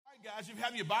right, guys, if you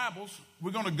have your Bibles,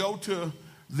 we're going to go to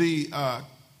the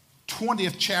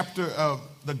 20th chapter of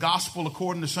the Gospel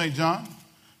according to St. John.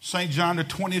 St. John, the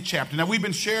 20th chapter. Now, we've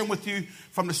been sharing with you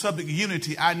from the subject of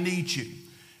unity, I need you.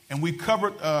 And we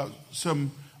covered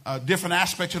some different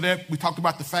aspects of that. We talked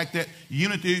about the fact that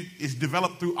unity is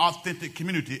developed through authentic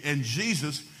community. And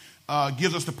Jesus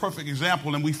gives us the perfect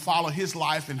example, and we follow his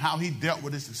life and how he dealt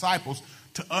with his disciples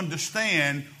to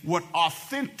understand what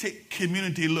authentic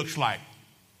community looks like.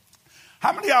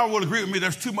 How many of y'all would agree with me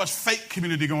there's too much fake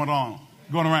community going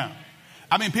around?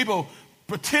 I mean, people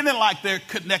pretending like they're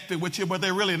connected with you, but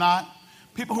they're really not.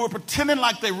 People who are pretending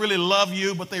like they really love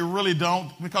you, but they really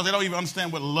don't, because they don't even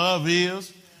understand what love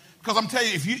is. Because I'm telling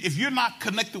you, if you're not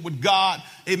connected with God,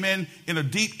 amen, in a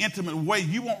deep, intimate way,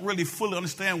 you won't really fully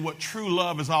understand what true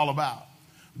love is all about.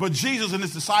 But Jesus and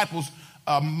his disciples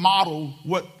modeled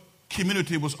what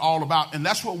community was all about. And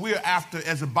that's what we're after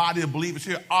as a body of believers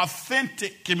here.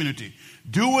 Authentic community.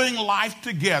 Doing life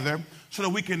together so that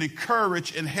we can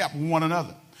encourage and help one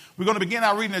another. We're going to begin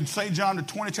our reading in St. John, the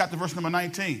 20th chapter, verse number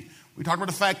 19. We talked about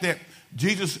the fact that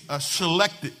Jesus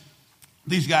selected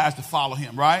these guys to follow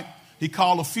him, right? He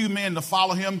called a few men to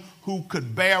follow him who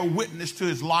could bear witness to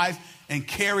his life and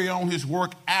carry on his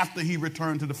work after he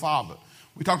returned to the Father.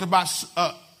 We talked about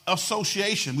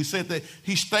association. We said that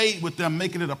he stayed with them,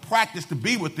 making it a practice to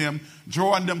be with them,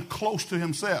 drawing them close to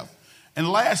himself. And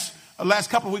last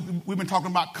couple of weeks, we've been talking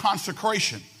about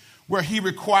consecration, where he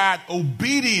required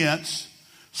obedience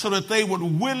so that they would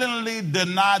willingly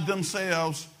deny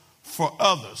themselves for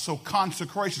others. So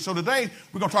consecration. So today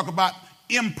we're going to talk about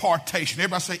impartation.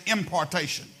 Everybody say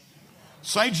impartation.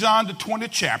 St. John, the 20th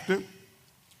chapter,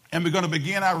 and we're going to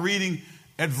begin our reading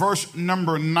at verse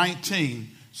number 19.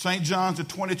 St. John's, the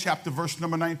 20th chapter, verse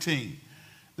number 19.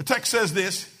 The text says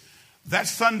this: that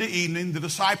Sunday evening, the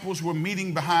disciples were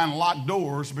meeting behind locked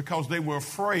doors because they were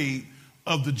afraid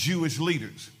of the Jewish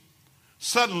leaders.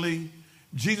 Suddenly,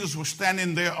 Jesus was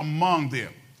standing there among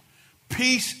them.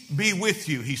 "Peace be with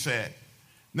you," he said.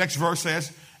 Next verse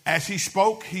says, as he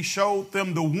spoke, he showed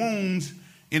them the wounds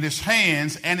in his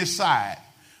hands and his side.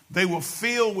 They were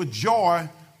filled with joy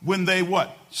when they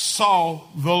what? Saw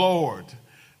the Lord.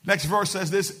 Next verse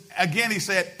says this. Again, he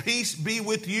said, "Peace be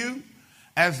with you.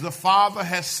 As the Father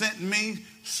has sent me,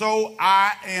 so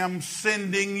I am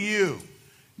sending you."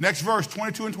 Next verse,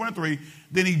 22 and 23.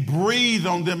 Then he breathed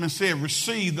on them and said,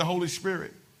 "Receive the Holy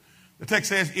Spirit." The text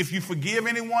says, "If you forgive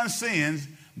anyone's sins,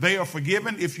 they are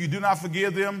forgiven. If you do not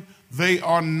forgive them, they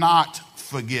are not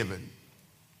forgiven."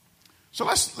 So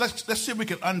let's see if we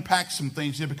can unpack some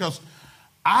things here, because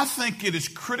I think it is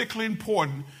critically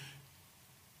important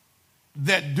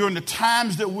that during the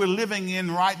times that we're living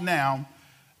in right now,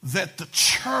 that the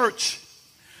church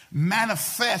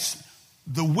manifests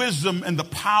the wisdom and the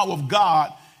power of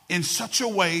God in such a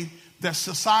way that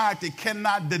society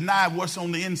cannot deny what's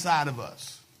on the inside of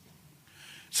us.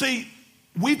 See,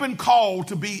 we've been called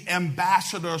to be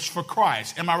ambassadors for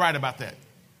Christ. Am I right about that?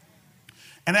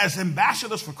 And as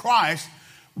ambassadors for Christ,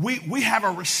 we have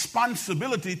a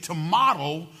responsibility to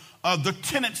model the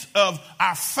tenets of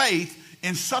our faith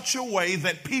in such a way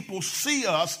that people see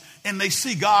us and they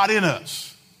see God in us.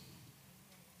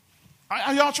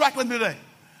 Are y'all tracking with me today?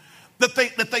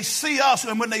 That they see us,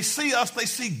 and when they see us, they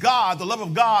see God, the love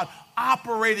of God,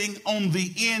 operating on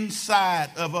the inside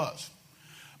of us.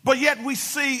 But yet we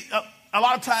see a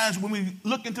lot of times when we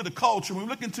look into the culture, when we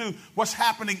look into what's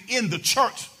happening in the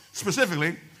church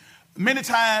specifically, many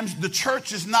times the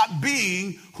church is not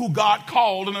being who God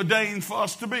called and ordained for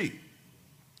us to be.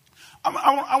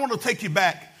 I want to take you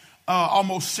back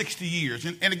almost 60 years.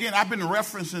 And again, I've been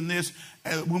referencing this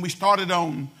when we started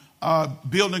on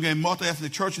building a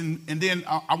multi-ethnic church. And then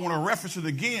I want to reference it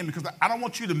again because I don't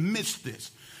want you to miss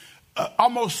this.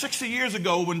 Almost 60 years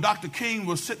ago, when Dr. King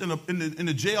was sitting in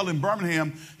the jail in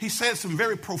Birmingham, he said some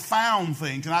very profound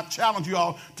things. And I challenge you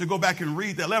all to go back and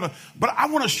read that letter. But I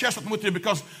want to share something with you,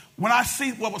 because when I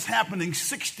see what was happening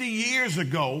 60 years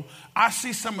ago, I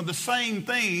see some of the same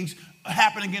things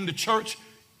happening in the church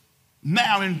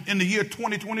now in the year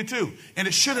 2022. And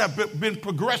it should have been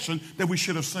progression that we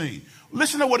should have seen.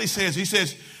 Listen to what he says. He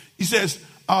says,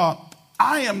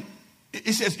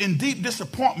 in deep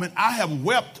disappointment, I have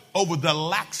wept over the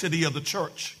laxity of the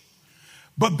church.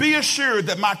 But be assured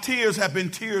that my tears have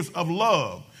been tears of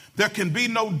love. There can be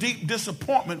no deep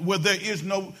disappointment where there's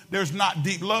not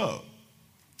deep love.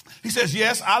 He says,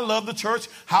 yes, I love the church.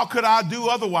 How could I do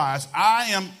otherwise?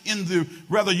 I am in the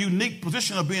rather unique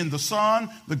position of being the son,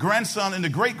 the grandson, and the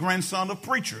great-grandson of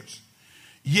preachers.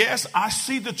 Yes, I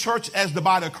see the church as the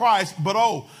body of Christ, but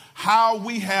oh, how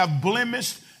we have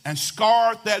blemished and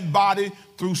scarred that body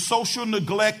through social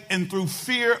neglect and through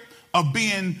fear of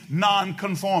being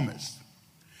nonconformist.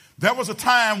 There was a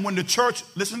time when the church,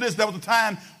 listen to this, there was a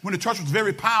time when the church was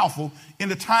very powerful, in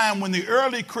the time when the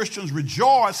early Christians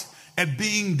rejoiced at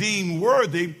being deemed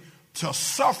worthy to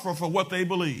suffer for what they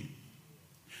believed.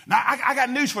 Now, I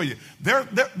got news for you.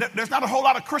 There's not a whole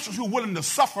lot of Christians who are willing to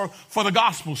suffer for the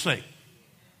gospel's sake.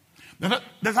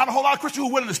 There's not a whole lot of Christians who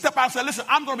are willing to step out and say, listen,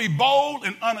 I'm going to be bold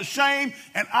and unashamed,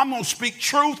 and I'm going to speak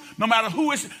truth no matter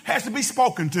who it has to be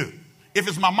spoken to. If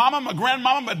it's my mama, my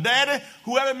grandmama, my daddy,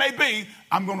 whoever it may be,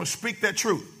 I'm going to speak that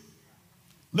truth.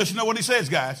 Listen to what he says,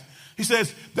 guys. He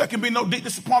says, there can be no deep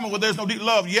disappointment where there's no deep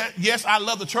love. Yes, I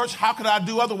love the church. How could I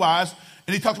do otherwise?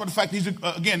 And he talks about the fact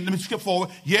that again, let me skip forward.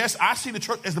 Yes, I see the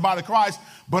church as the body of Christ,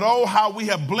 but oh, how we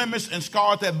have blemished and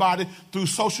scarred that body through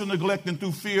social neglect and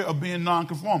through fear of being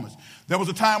nonconformists. There was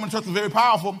a time when the church was very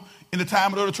powerful. In the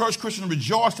time of the church, Christians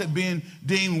rejoiced at being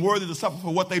deemed worthy to suffer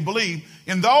for what they believed.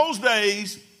 In those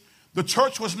days, the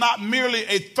church was not merely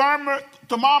a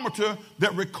thermometer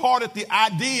that recorded the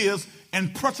ideas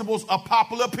and principles of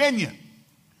popular opinion.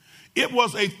 It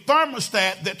was a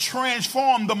thermostat that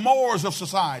transformed the mores of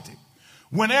society.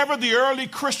 Whenever the early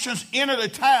Christians entered a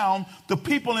town, the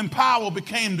people in power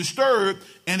became disturbed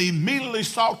and immediately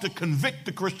sought to convict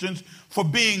the Christians for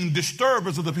being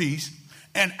disturbers of the peace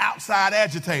and outside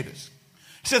agitators.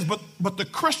 He says, but the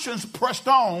Christians pressed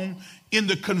on in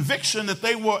the conviction that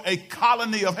they were a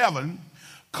colony of heaven,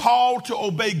 called to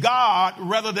obey God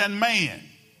rather than man.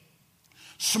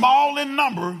 Small in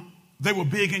number, they were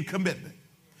big in commitment.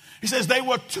 He says they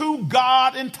were too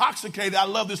God intoxicated. I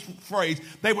love this phrase.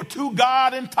 They were too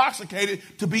God intoxicated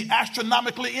to be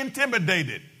astronomically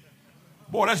intimidated.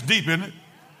 Boy, that's deep, isn't it?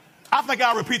 I think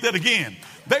I'll repeat that again.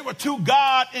 They were too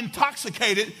God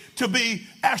intoxicated to be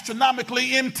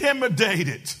astronomically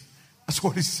intimidated. That's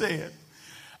what he said.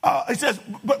 He says,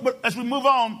 but as we move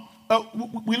on,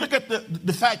 we look at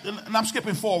the fact, and I'm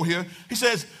skipping forward here. He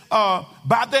says,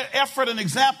 by their effort and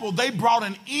example, they brought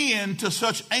an end to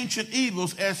such ancient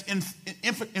evils as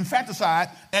infanticide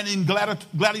and in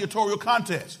gladiatorial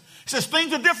contests. He says,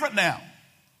 things are different now.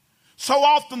 So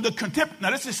often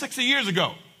now this is 60 years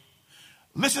ago.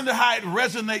 Listen to how it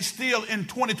resonates still in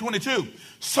 2022.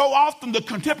 So often the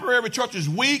contemporary church is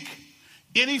weak.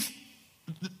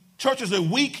 Church is a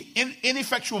weak,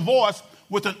 ineffectual voice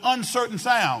with an uncertain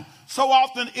sound. So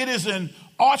often it is an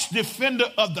arch defender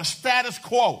of the status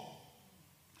quo.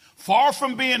 Far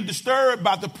from being disturbed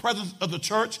by the presence of the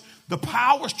church, the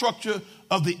power structure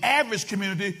of the average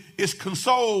community is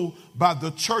consoled by the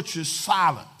church's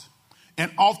silent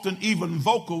and often even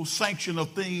vocal sanction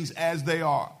of things as they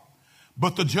are.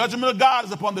 But the judgment of God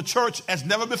is upon the church as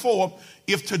never before.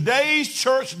 If today's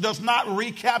church does not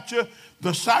recapture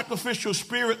the sacrificial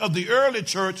spirit of the early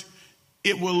church,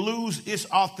 it will lose its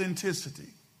authenticity.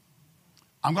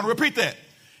 I'm going to repeat that.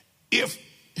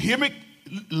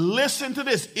 Listen to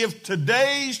this. If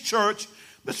today's church,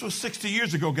 this was 60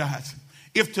 years ago, guys.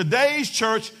 If today's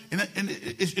church, and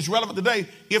it's relevant today,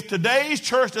 if today's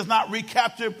church does not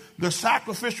recapture the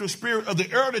sacrificial spirit of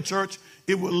the early church,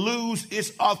 it will lose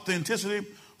its authenticity,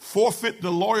 forfeit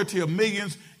the loyalty of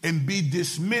millions, and be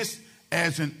dismissed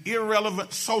as an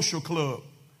irrelevant social club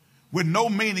with no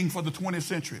meaning for the 20th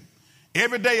century.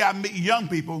 Every day I meet young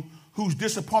people whose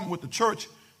disappointment with the church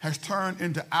has turned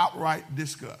into outright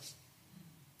disgust.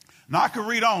 Now, I could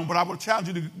read on, but I would challenge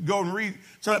you to go and read.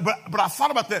 But I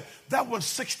thought about that. That was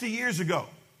 60 years ago.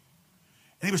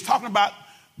 And he was talking about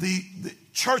the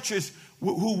churches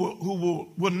who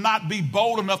will not be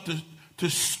bold enough to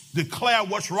declare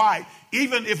what's right,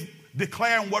 even if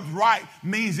declaring what's right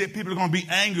means that people are going to be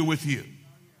angry with you.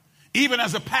 Even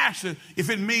as a pastor, if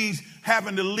it means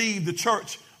having to leave the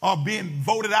church or being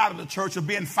voted out of the church or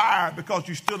being fired because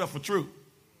you stood up for truth.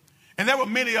 And there were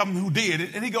many of them who did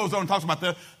it. And he goes on and talks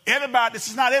about everybody. This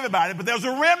is not everybody, but there's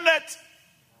a remnant.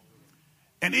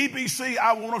 And EBC,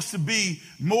 I want us to be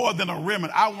more than a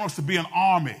remnant. I want us to be an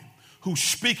army who's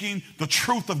speaking the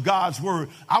truth of God's word.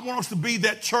 I want us to be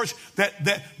that church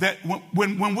that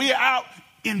when we are out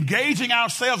engaging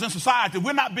ourselves in society,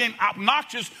 we're not being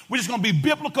obnoxious. We're just going to be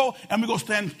biblical, and we're going to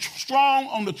stand strong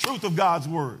on the truth of God's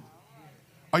word.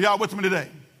 Are y'all with me today?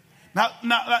 Now,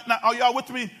 are y'all with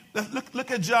me?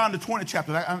 Look at John the 20th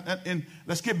chapter. And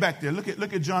let's get back there. Look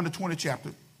at John the 20th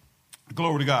chapter.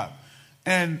 Glory to God.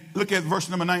 And look at verse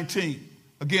number 19.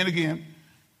 Again.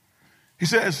 He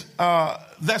says,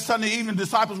 that Sunday evening,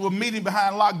 disciples were meeting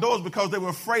behind locked doors because they were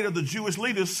afraid of the Jewish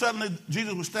leaders. Suddenly,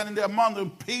 Jesus was standing there among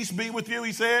them. Peace be with you,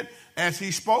 he said. As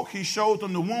he spoke, he showed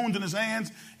them the wounds in his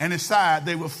hands and his side.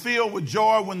 They were filled with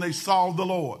joy when they saw the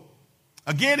Lord.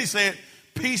 Again, he said,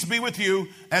 peace be with you.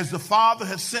 As the Father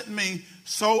has sent me,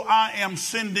 so I am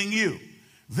sending you.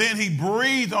 Then he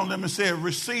breathed on them and said,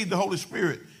 receive the Holy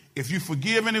Spirit. If you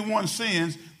forgive anyone's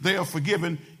sins, they are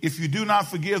forgiven. If you do not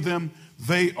forgive them,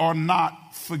 they are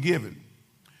not forgiven.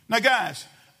 Now, guys,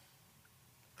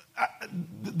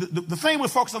 the thing we're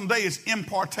focused on today is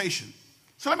impartation.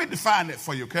 So let me define that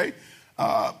for you, okay?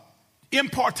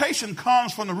 Impartation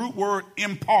comes from the root word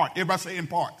impart. Everybody say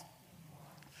impart.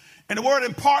 And the word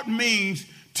impart means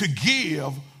to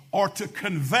give or to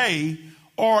convey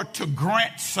or to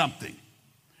grant something.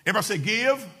 Everybody say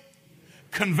give,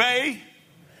 convey,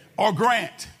 or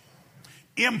grant.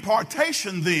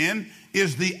 Impartation then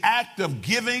is the act of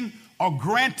giving or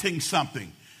granting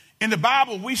something. In the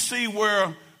Bible, we see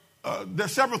where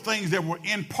there's several things that were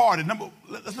imparted.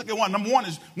 Let's look at one. Number one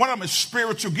of them is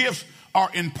spiritual gifts are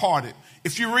imparted.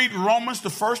 If you read Romans, the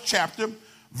first chapter,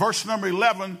 verse number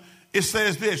 11, it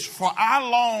says this, for I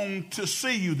long to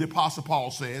see you, the Apostle Paul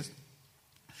says,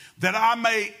 that I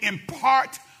may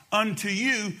impart unto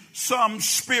you some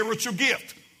spiritual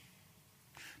gift,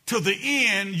 to the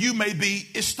end you may be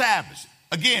established.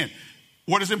 Again,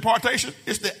 what is impartation?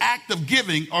 It's the act of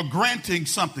giving or granting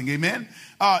something, amen?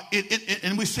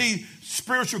 And we see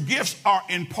spiritual gifts are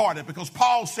imparted because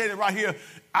Paul said it right here,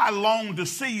 I long to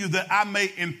see you that I may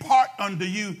impart unto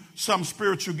you some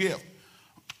spiritual gift.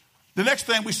 The next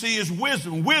thing we see is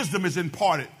wisdom. Wisdom is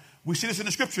imparted. We see this in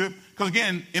the scripture because,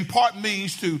 again, impart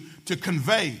means to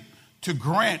convey, to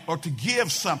grant, or to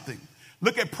give something.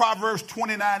 Look at Proverbs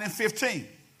 29 and 15.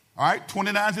 All right,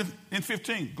 29 and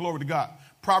 15. Glory to God.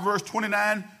 Proverbs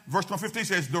 29, verse 15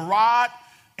 says, the rod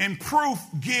and proof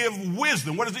give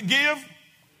wisdom. What does it give?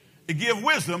 It gives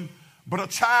wisdom. But a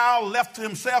child left to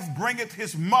himself bringeth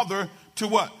his mother to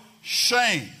what?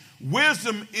 Shame.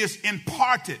 Wisdom is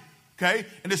imparted. Okay,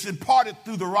 and it's imparted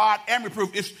through the rod and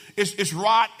reproof. It's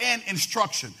rod and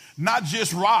instruction. Not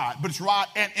just rod, but it's rod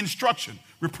and instruction.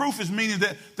 Reproof is meaning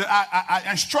that I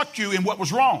instruct you in what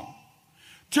was wrong.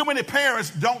 Too many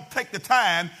parents don't take the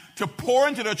time to pour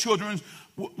into their children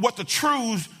what the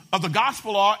truths of the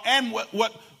gospel are and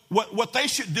what they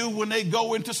should do when they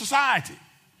go into society.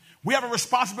 We have a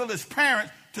responsibility as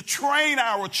parents to train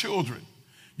our children.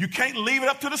 You can't leave it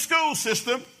up to the school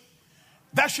system.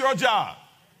 That's your job.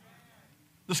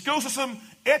 The school system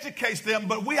educates them,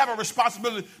 but we have a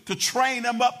responsibility to train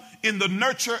them up in the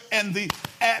nurture and the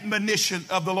admonition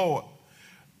of the Lord.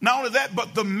 Not only that,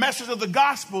 but the message of the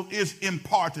gospel is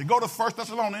imparted. Go to 1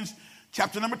 Thessalonians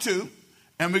chapter number 2,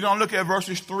 and we're going to look at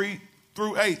verses 3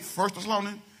 through 8. 1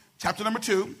 Thessalonians chapter number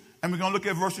 2, and we're going to look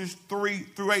at verses 3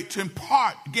 through 8. To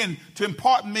impart, again, to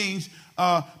impart means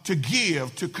to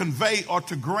give, to convey, or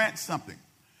to grant something.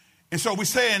 And so we're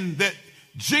saying that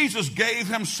Jesus gave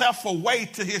himself away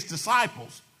to his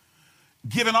disciples,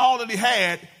 giving all that he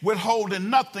had, withholding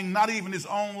nothing, not even his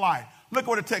own life. Look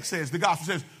what the text says. The gospel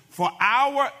says, for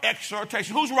our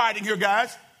exhortation. Who's writing here,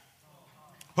 guys?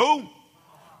 Who?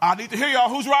 I need to hear y'all.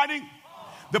 Who's writing?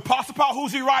 The Apostle Paul.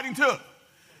 Who's he writing to?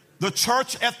 The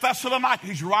church at Thessalonica.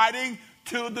 He's writing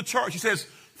to the church. He says,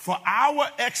 for our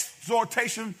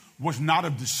exhortation was not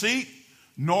of deceit,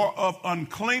 nor of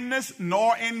uncleanness,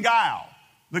 nor in guile.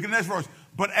 Look at the next verse.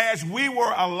 But as we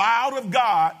were allowed of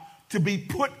God to be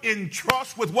put in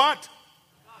trust with what?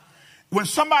 When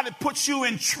somebody puts you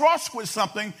in trust with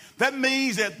something, that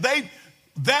means that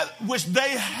that which they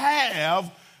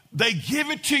have, they give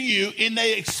it to you and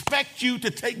they expect you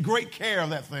to take great care of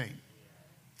that thing.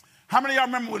 How many of y'all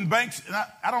remember when banks, and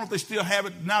I don't know if they still have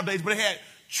it nowadays, but they had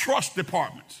trust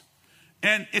departments.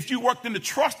 And if you worked in the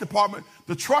trust department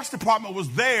was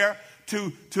there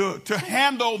to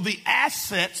handle the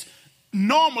assets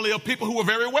normally of people who were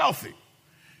very wealthy.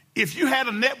 If you had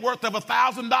a net worth of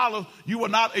 $1,000, you were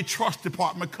not a trust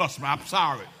department customer. I'm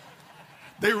sorry.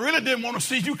 They really didn't want to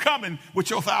see you coming with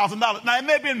your $1,000. Now, it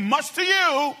may have been much to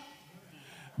you,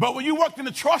 but when you worked in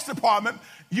the trust department,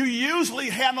 you usually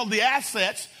handled the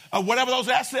assets of whatever those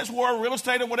assets were, real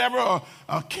estate or whatever, or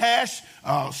cash,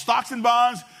 stocks and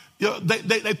bonds. You know,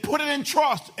 they put it in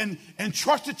trust and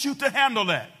trusted you to handle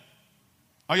that.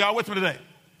 Are y'all with me today?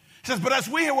 It says, but as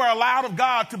we were allowed of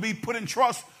God to be put in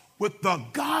trust with the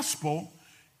gospel,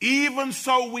 even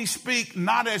so we speak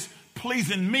not as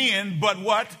pleasing men, but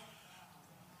what?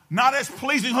 Not as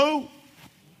pleasing who?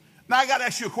 Now I got to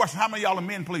ask you a question. How many of y'all are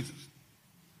men pleasers?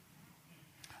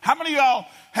 How many of y'all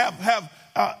have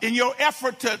in your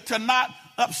effort to not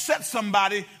upset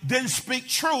somebody, then speak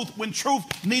truth when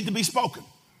truth needs to be spoken?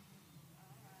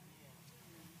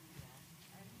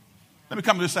 Let me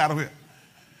come to this side over here.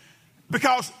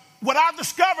 Because what I've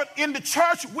discovered in the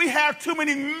church, we have too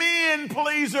many men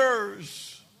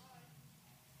pleasers.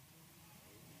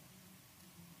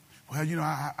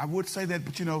 well, I would say that,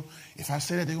 but, if I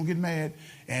say that, they're going to get mad.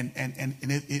 And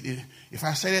if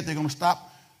I say that, they're going to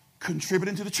stop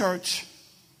contributing to the church.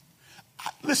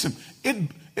 Listen,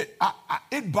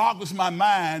 it boggles my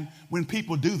mind when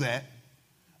people do that.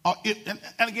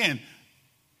 And again,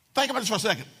 think about this for a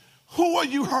second. Who are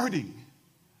you hurting?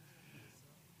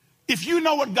 If you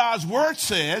know what God's word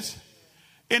says,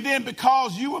 and then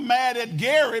because you were mad at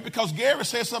Gary, because Gary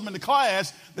said something in the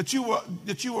class that you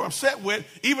were upset with,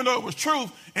 even though it was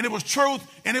truth, and it was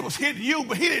hitting you,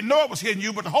 but he didn't know it was hitting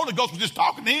you, but the Holy Ghost was just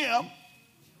talking to him.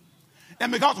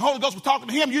 And because the Holy Ghost was talking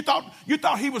to him, you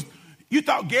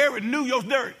thought Gary knew your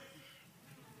dirt.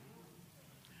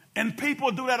 And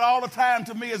people do that all the time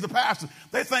to me as the pastor.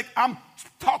 They think I'm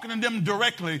talking to them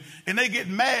directly, and they get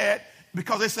mad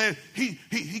because they say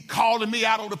he calling me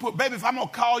out on the pulpit. Baby, if I'm going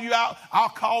to call you out, I'll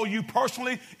call you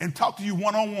personally and talk to you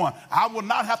one-on-one. I will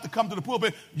not have to come to the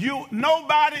pulpit.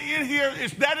 Nobody in here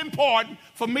is that important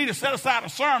for me to set aside a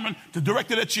sermon to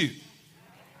direct it at you.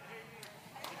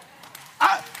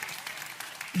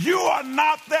 You are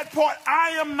not that important.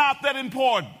 I am not that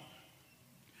important.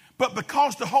 But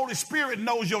because the Holy Spirit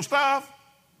knows your stuff,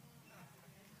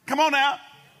 come on now,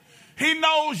 he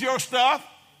knows your stuff.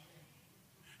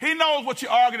 He knows what you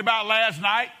argued about last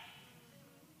night.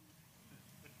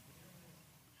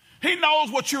 He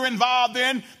knows what you're involved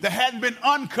in that hadn't been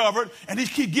uncovered, and he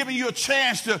keeps giving you a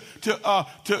chance to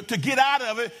get out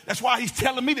of it. That's why he's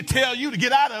telling me to tell you to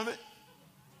get out of it.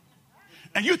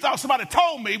 And you thought somebody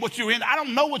told me what you're in. I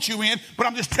don't know what you're in, but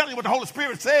I'm just telling you what the Holy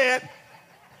Spirit said.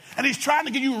 And he's trying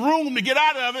to give you room to get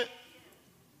out of it.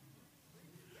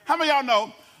 How many of y'all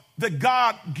know that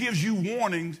God gives you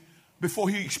warnings before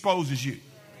he exposes you?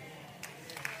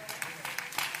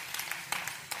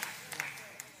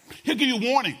 He'll give you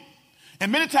warning.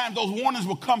 And many times those warnings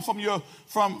will come from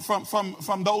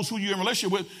those who you're in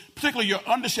relationship with, particularly your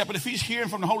under shepherd. If he's hearing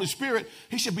from the Holy Spirit,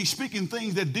 he should be speaking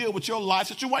things that deal with your life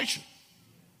situation.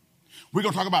 We're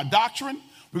going to talk about doctrine.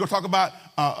 We're going to talk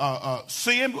about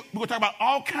sin. We're going to talk about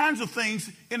all kinds of things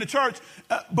in the church.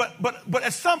 But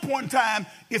at some point in time,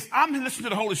 if I'm listening to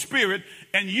the Holy Spirit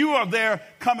and you are there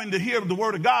coming to hear the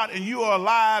word of God and you are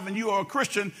alive and you are a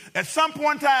Christian, at some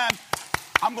point in time,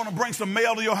 I'm going to bring some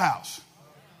mail to your house.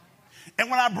 And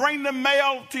when I bring the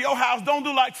mail to your house, don't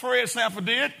do like Fred Sanford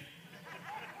did.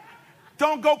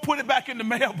 Don't go put it back in the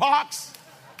mailbox.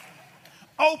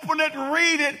 Open it,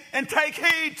 read it, and take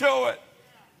heed to it.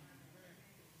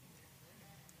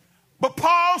 But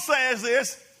Paul says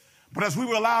this, but as we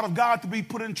were allowed of God to be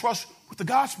put in trust with the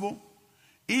gospel,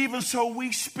 even so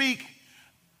we speak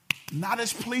not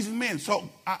as pleasing men. So,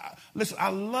 listen, I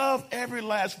love every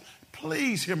last,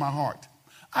 please hear my heart.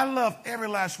 I love every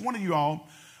last one of you all,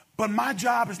 but my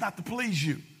job is not to please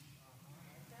you.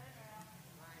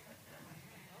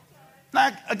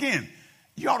 Now, again,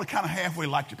 you ought to kind of halfway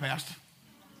like your pastor.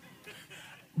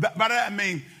 By that I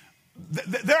mean,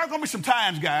 there are going to be some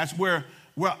times, guys, where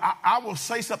I will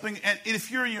say something, and if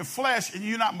you're in your flesh and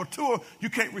you're not mature, you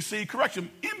can't receive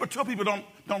correction. Immature people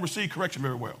don't receive correction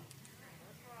very well.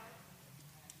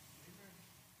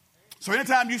 So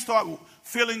anytime you start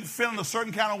feeling a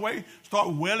certain kind of way, start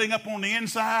welling up on the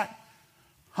inside,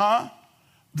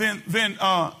 then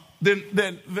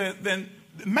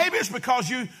maybe it's because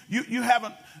you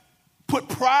haven't put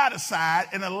pride aside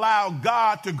and allowed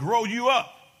God to grow you up.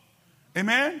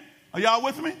 Amen? Are y'all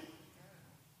with me?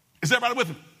 Is everybody with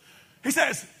me? He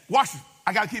says, watch this.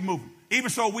 I got to keep moving. Even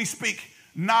so we speak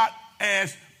not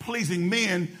as pleasing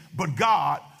men, but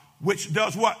God, which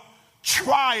does what?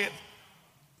 Trieth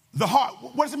the heart.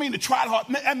 What does it mean to try the heart?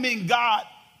 That means God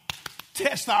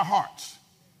tests our hearts.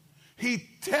 He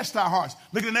tests our hearts.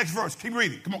 Look at the next verse. Keep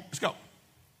reading. Come on, let's go.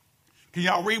 Can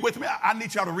y'all read with me? I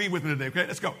need y'all to read with me today, okay?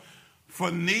 Let's go.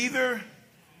 For neither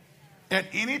at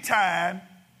any time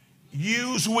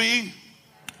use we...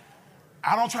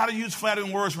 I don't try to use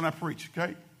flattering words when I preach,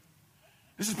 okay?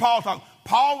 This is Paul talking.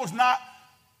 Paul was not...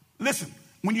 Listen,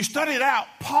 when you study it out,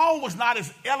 Paul was not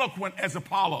as eloquent as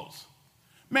Apollos.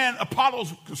 Man,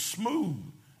 Apollos was smooth.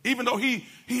 Even though he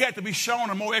had to be shown in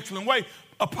a more excellent way,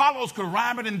 Apollos could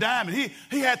rhyme it and dime it.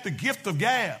 He had the gift of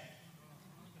gab,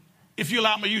 if you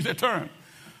allow me to use that term.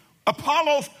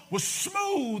 Apollos was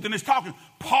smooth in his talking.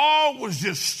 Paul was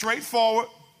just straightforward.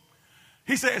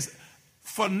 He says,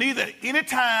 for neither at any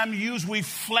time use we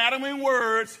flattering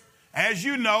words, as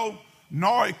you know,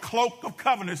 nor a cloak of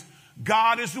covenants.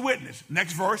 God is the witness.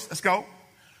 Next verse, let's go.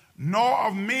 Nor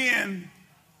of men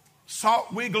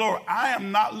sought we glory. I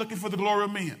am not looking for the glory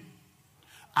of men.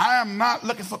 I am not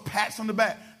looking for pats on the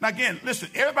back. Now again, listen,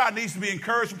 everybody needs to be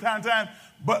encouraged from time to time,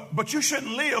 but you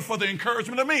shouldn't live for the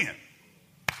encouragement of men.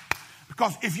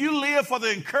 Because if you live for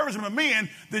the encouragement of men,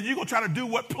 then you're going to try to do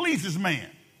what pleases man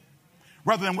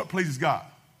rather than what pleases God.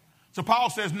 So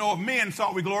Paul says, "No of men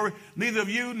sought we glory, neither of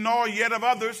you nor yet of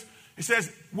others." He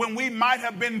says, "When we might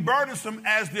have been burdensome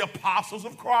as the apostles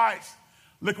of Christ."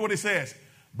 Look what he says.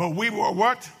 "But we were"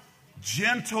 what?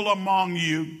 "Gentle among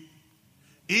you,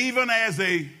 even as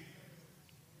a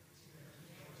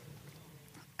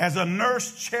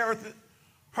nurse cherisheth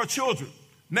her children."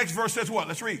 Next verse says what?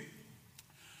 Let's read.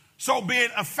 "So being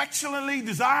affectionately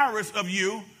desirous of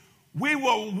you, we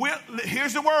will,"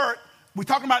 here's the word. We're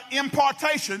talking about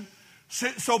impartation.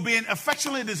 So being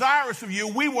affectionately desirous of you,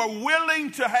 we were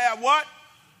willing to have what?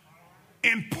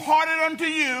 Imparted unto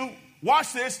you,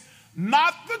 watch this,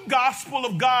 not the gospel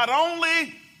of God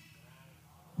only,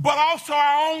 but also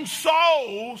our own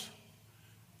souls,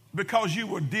 because you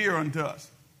were dear unto us.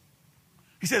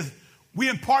 He says, we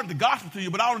imparted the gospel to you,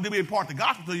 but not only did we impart the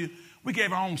gospel to you, we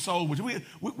gave our own soul.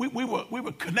 We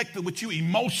were connected with you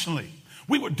emotionally.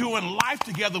 We were doing life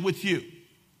together with you.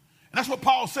 And that's what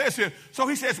Paul says here. So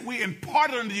he says, we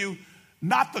imparted unto you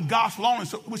not the gospel only,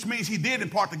 which means he did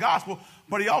impart the gospel,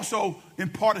 but he also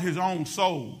imparted his own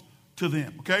soul to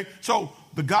them. Okay? So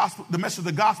the gospel, the message of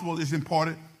the gospel is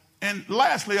imparted. And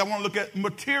lastly, I want to look at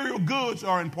material goods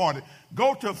are imparted.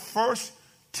 Go to 1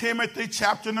 Timothy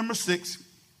chapter number 6.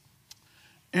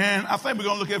 And I think we're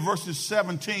going to look at verses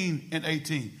 17 and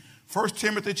 18. 1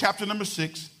 Timothy chapter number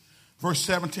 6, verse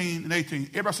 17 and 18.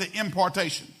 Everybody say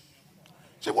impartation.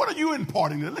 Say, what are you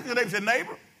imparting? Look at the neighbor and say,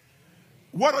 neighbor,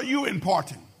 what are you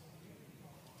imparting?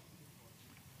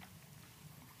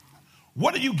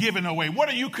 What are you giving away? What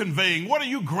are you conveying? What are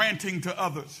you granting to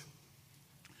others?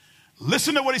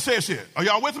 Listen to what he says here. Are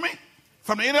y'all with me?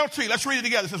 From the NLT, let's read it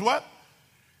together. It says what?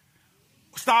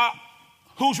 Stop.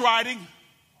 Who's writing?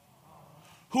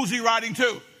 Who's he writing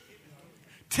to?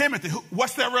 Timothy.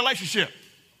 What's their relationship?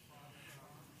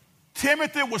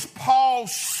 Timothy was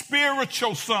Paul's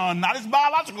spiritual son, not his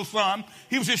biological son.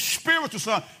 He was his spiritual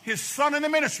son, his son in the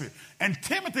ministry. And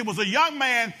Timothy was a young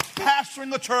man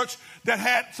pastoring a church that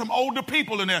had some older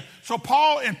people in there. So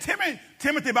Paul and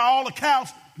Timothy, by all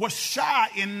accounts, was shy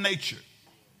in nature.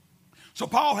 So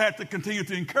Paul had to continue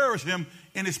to encourage him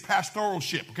in his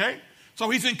pastoralship, okay? So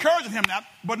he's encouraging him now,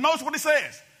 but notice what he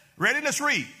says. Ready? Let's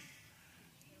read.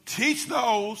 Teach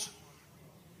those.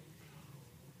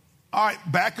 All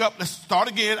right, back up. Let's start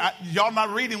again. Y'all not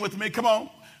reading with me. Come on.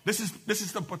 This is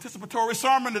the participatory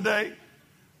sermon today.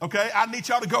 Okay, I need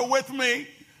y'all to go with me.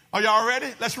 Are y'all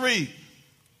ready? Let's read.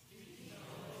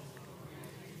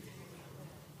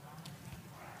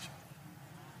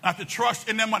 Not to trust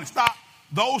in their money. Stop.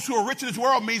 Those who are rich in this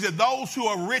world means that those who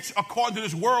are rich according to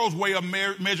this world's way of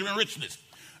measuring richness.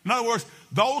 In other words,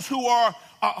 those who are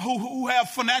who have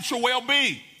financial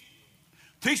well-being.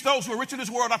 Teach those who are rich in this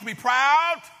world not to be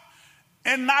proud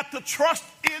and not to trust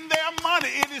in their money.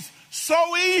 It is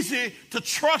so easy to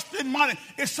trust in money.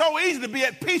 It's so easy to be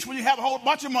at peace when you have a whole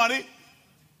bunch of money,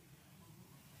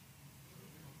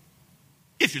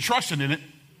 if you're trusting in it.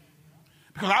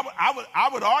 Because I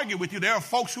would argue with you, there are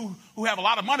folks who have a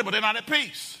lot of money, but they're not at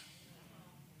peace.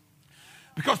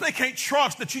 Because they can't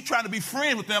trust that you're trying to be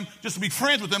friends with them, just to be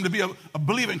friends with them, to be a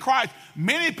believer in Christ.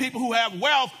 Many people who have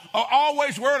wealth are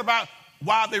always worried about,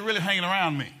 why are they really hanging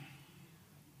around me?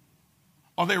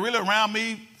 Are they really around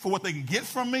me for what they can get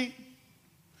from me?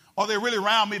 Or are they really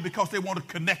around me because they want to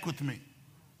connect with me?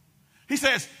 He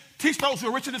says, teach those who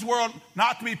are rich in this world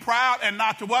not to be proud and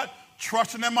not to what?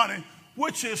 Trust in their money,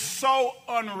 which is so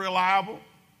unreliable.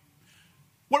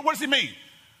 What does he mean?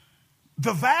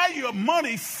 The value of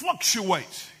money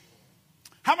fluctuates.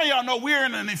 How many of y'all know we're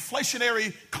in an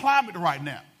inflationary climate right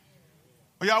now?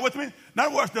 Are y'all with me? In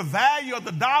other words, the value of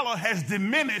the dollar has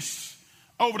diminished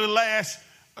over the last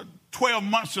 12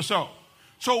 months or so.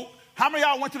 So how many of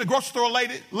y'all went to the grocery store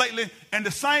lately and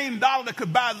the same dollar that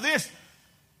could buy this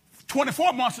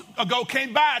 24 months ago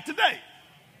can't buy it today?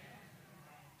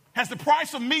 Has the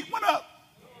price of meat went up?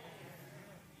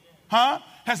 Huh?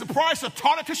 Has the price of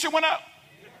toilet tissue went up?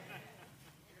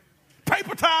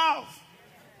 Paper towels?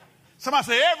 Somebody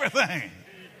say everything.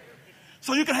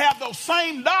 So you can have those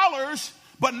same dollars,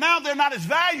 but now they're not as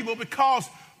valuable because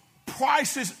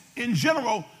prices in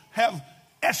general have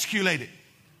escalated.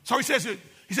 So he says,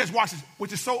 watch this,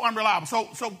 which is so unreliable.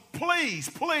 So please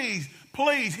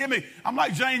hear me. I'm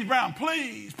like James Brown.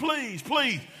 Please.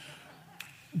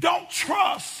 Don't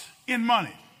trust in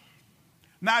money.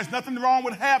 Now, there's nothing wrong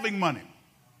with having money.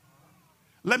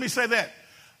 Let me say that.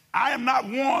 I am not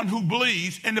one who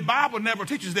believes, and the Bible never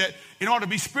teaches that in order to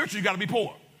be spiritual, you got to be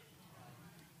poor.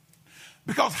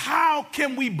 Because how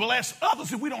can we bless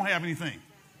others if we don't have anything?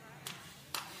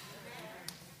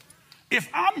 If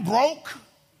I'm broke,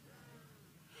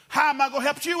 how am I going to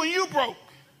help you when you broke?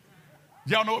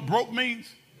 Y'all know what broke means?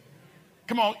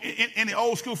 Come on, in the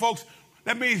old school folks,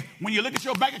 that means when you look at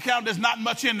your bank account, there's not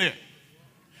much in there.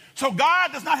 So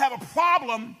God does not have a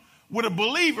problem with a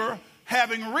believer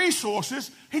having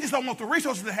resources. He just don't want the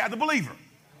resources to have the believer.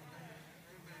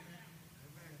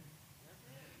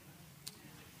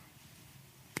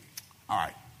 All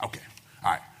right, okay,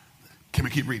 all right. Can we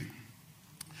keep reading?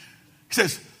 He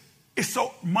says,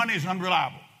 money is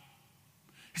unreliable.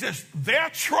 He says, their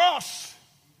trust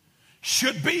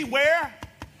should be where?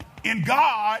 In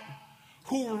God,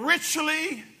 who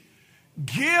richly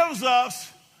gives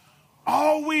us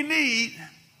all we need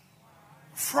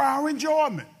for our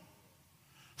enjoyment.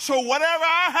 So whatever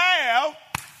I have,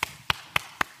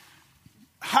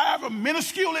 however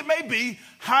minuscule it may be,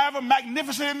 however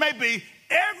magnificent it may be,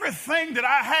 everything that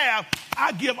I have,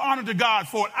 I give honor to God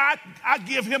for it. I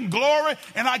give him glory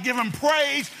and I give him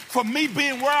praise for me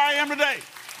being where I am today.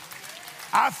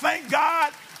 I thank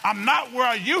God I'm not where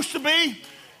I used to be,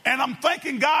 and I'm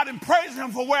thanking God and praising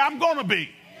him for where I'm going to be.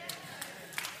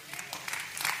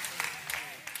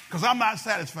 Because I'm not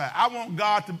satisfied. I want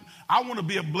God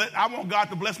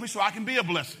to bless me so I can be a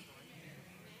blessing.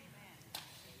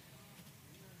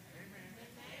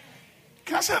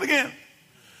 Can I say it again?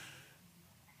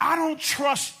 I don't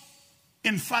trust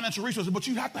in financial resources, but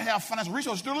you have to have financial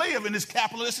resources to live in this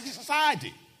capitalistic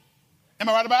society. Am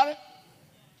I right about it?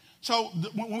 So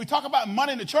when we talk about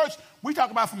money in the church, we talk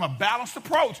about it from a balanced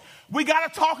approach. We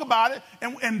got to talk about it,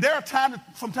 and there are times,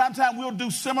 from time to time, we'll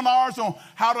do seminars on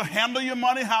how to handle your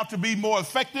money, how to be more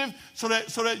effective, so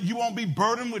that you won't be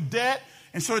burdened with debt,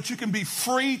 and so that you can be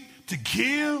free to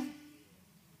give.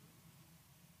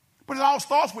 But it all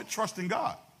starts with trusting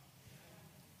God.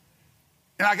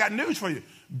 And I got news for you.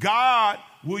 God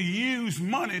will use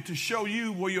money to show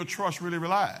you where your trust really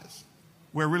relies.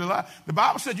 Where it really lies. The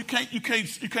Bible said you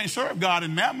can't serve God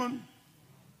in mammon.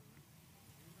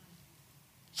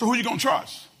 So who are you going to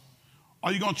trust?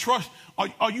 Are you going to trust?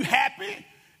 Are you happy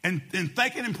and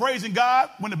thanking and praising God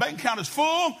when the bank account is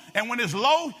full, and when it's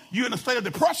low, you're in a state of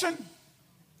depression?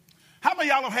 How many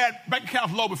of y'all have had bank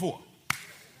accounts low before?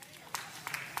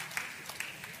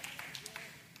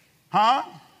 Huh?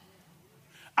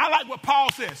 I like what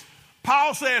Paul says.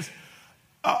 Paul says,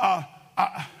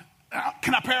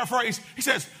 can I paraphrase? He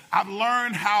says, I've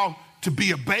learned how to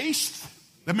be abased.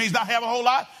 That means not have a whole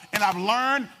lot. And I've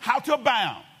learned how to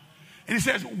abound. And he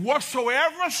says,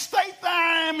 whatsoever state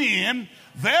that I'm in,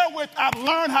 therewith I've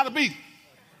learned how to be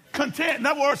content. In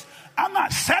other words, I'm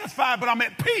not satisfied, but I'm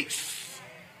at peace.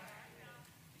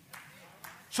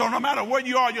 So no matter where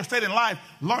you are in your state in life,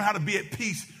 learn how to be at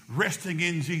peace, resting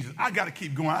in Jesus. I got to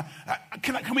keep going.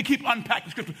 Can we keep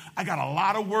unpacking scripture? I got a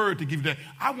lot of word to give you today.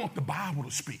 I want the Bible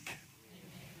to speak,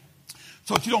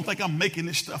 so that you don't think I'm making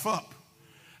this stuff up.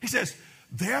 He says,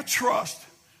 their trust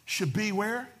should be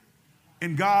where?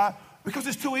 In God. Because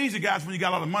it's too easy, guys, when you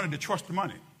got a lot of money, to trust the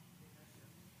money.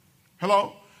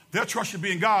 Hello? Their trust should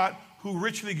be in God, who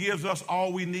richly gives us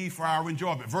all we need for our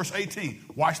enjoyment. Verse 18.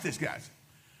 Watch this, guys.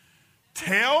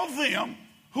 Tell them,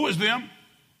 who is them?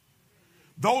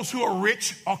 Those who are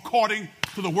rich according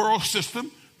to the world system.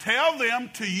 Tell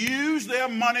them to use their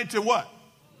money to what?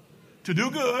 To do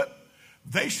good.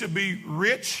 They should be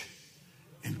rich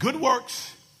in good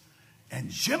works and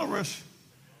generous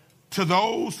to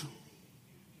those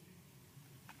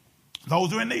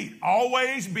who are in need.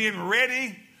 Always being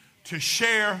ready to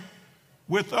share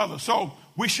with others. So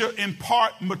we should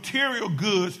impart material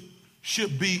goods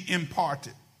should be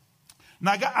imparted.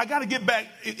 Now I got to get back,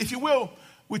 if you will.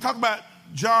 We talk about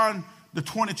John the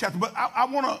 20th chapter, but I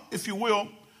want to, if you will,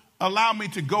 allow me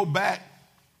to go back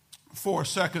for a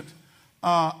second.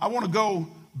 I want to go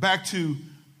back to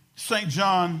St.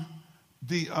 John,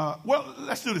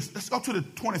 let's do this. Let's go to the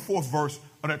 24th verse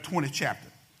of that 20th chapter.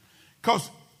 Because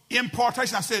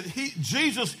impartation, I said,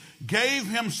 Jesus gave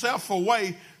himself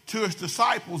away to his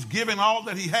disciples, giving all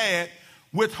that he had,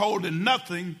 withholding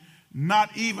nothing,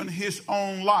 not even his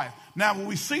own life. Now, when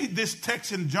we see this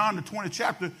text in John the 20th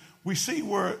chapter, we see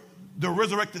where the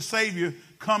resurrected Savior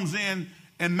comes in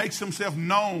and makes himself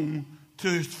known to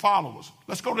his followers.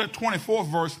 Let's go to that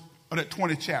 24th verse of that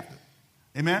 20th chapter.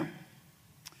 Amen?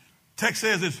 Text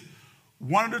says this: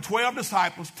 one of the 12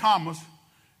 disciples, Thomas,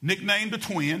 nicknamed the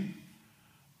twin,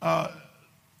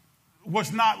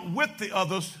 was not with the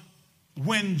others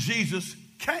when Jesus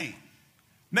came.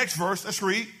 Next verse, let's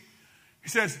read. He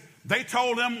says, they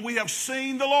told him, we have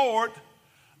seen the Lord.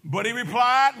 But he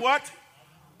replied, what?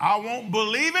 I won't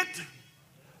believe it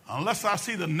unless I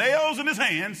see the nails in his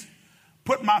hands,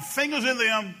 put my fingers in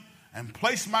them, and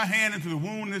place my hand into the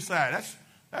wound in his side.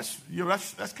 That's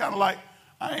kind of like,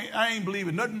 I ain't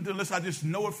believing nothing unless I just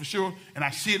know it for sure and I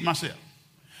see it myself.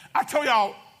 I told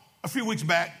y'all a few weeks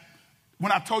back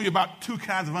when I told you about two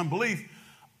kinds of unbelief,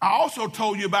 I also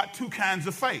told you about two kinds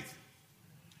of faith.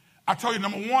 I told you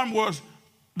number one was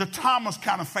the Thomas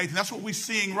kind of faith. And that's what we're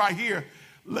seeing right here,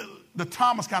 the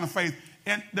Thomas kind of faith.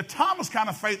 And the Thomas kind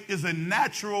of faith is a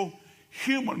natural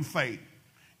human faith.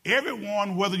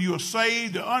 Everyone, whether you are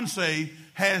saved or unsaved,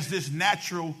 has this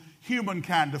natural human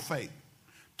kind of faith.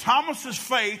 Thomas's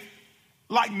faith,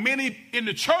 like many in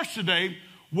the church today,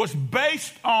 was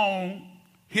based on,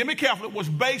 hear me carefully, was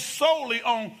based solely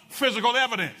on physical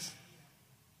evidence.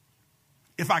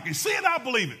 If I can see it, I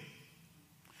believe it.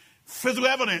 Physical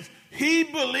evidence. He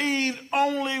believed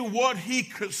only what he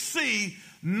could see,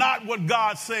 not what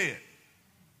God said.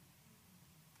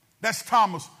 That's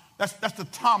Thomas. That's the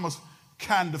Thomas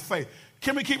kind of faith.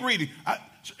 Can we keep reading?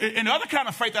 And the other kind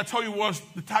of faith I told you was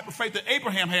the type of faith that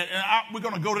Abraham had. And we're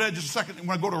going to go to that in just a second.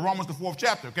 We're going to go to Romans, the 4th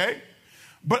chapter, okay?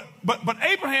 But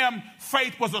Abraham's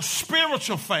faith was a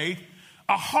spiritual faith,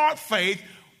 a heart faith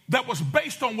that was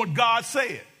based on what God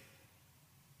said.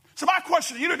 So my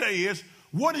question to you today is,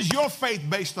 what is your faith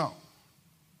based on?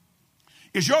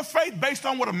 Is your faith based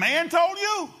on what a man told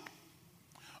you?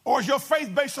 Or is your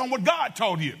faith based on what God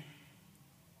told you?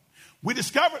 We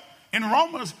discovered in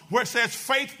Romans where it says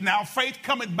faith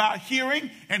cometh by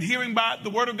hearing, and hearing by the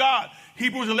word of God.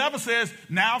 Hebrews 11 says,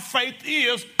 now faith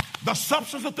is the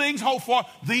substance of things hoped for,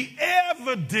 the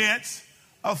evidence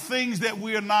of things that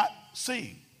we are not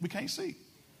seeing. We can't see.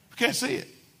 We can't see it.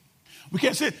 We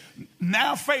can't see it.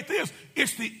 Now faith is.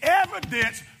 It's the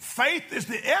evidence. Faith is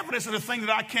the evidence of the thing that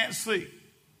I can't see.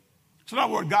 So in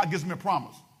other words, God gives me a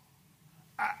promise.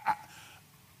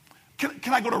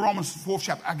 Can I go to Romans, the 4th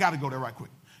chapter? I got to go there right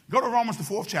quick. Go to Romans, the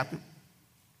 4th chapter,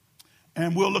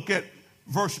 and we'll look at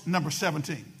verse number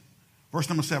 17. Verse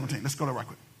number 17. Let's go there right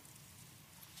quick.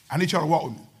 I need y'all to walk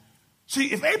with me.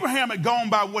 See, if Abraham had gone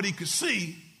by what he could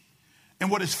see and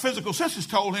what his physical senses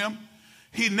told him,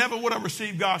 he never would have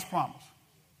received God's promise.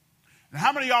 And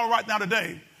how many of y'all right now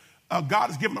today, God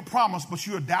has given a promise, but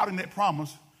you are doubting that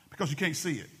promise because you can't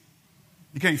see it.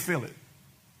 You can't feel it.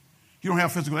 You don't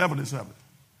have physical evidence of it.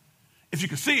 If you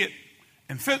could see it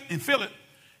and feel it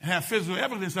and have physical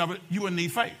evidence of it, you wouldn't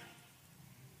need faith.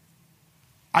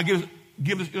 I give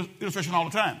this illustration all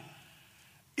the time.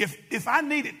 If I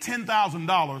needed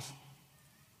 $10,000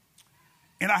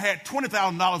 and I had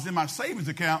 $20,000 in my savings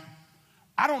account,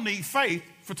 I don't need faith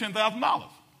for $10,000.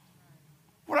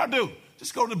 What do?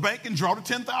 Just go to the bank and draw the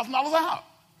 $10,000 out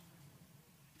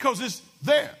because it's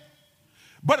there.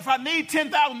 But if I need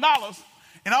 $10,000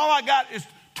 and all I got is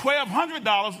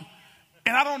 $1,200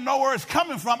 and I don't know where it's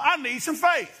coming from, I need some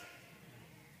faith.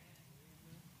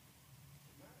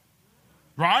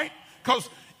 Right? Because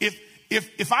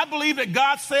if I believe that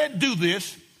God said do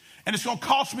this and it's going to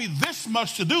cost me this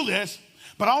much to do this,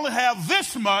 but I only have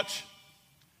this much,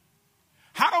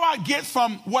 how do I get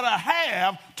from what I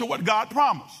have to what God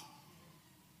promised?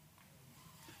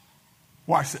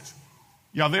 Watch this.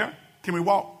 Y'all there? Can we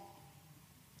walk?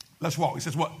 Let's walk. He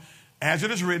says what? As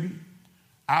it is written,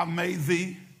 I've made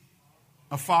thee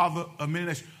a father of many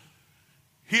nations.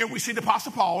 Here we see the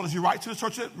Apostle Paul, as he writes to the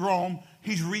church at Rome,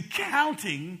 he's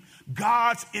recounting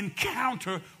God's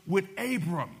encounter with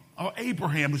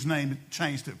Abraham, his name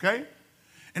changed to, okay?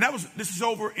 And this is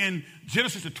over in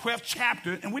Genesis, the 12th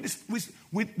chapter, and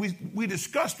we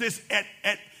discussed this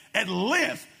at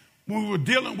length when we were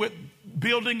dealing with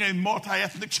building a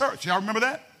multi-ethnic church. Y'all remember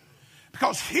that?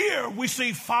 Because here we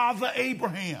see Father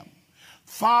Abraham.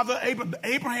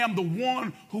 Abraham, the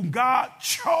one whom God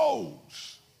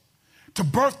chose to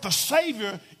birth the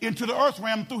Savior into the earth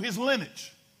realm through his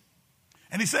lineage.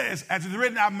 And he says, as it is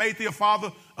written, I've made thee a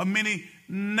father of many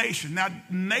nations. Now,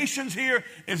 nations here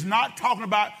is not talking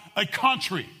about a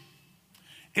country.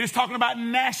 It is talking about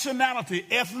nationality,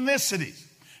 ethnicities.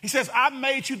 He says, I've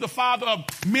made you the father of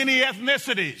many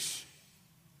ethnicities.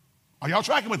 Are y'all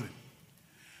tracking with me?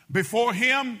 Before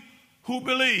him who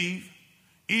believe,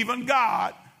 even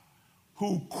God,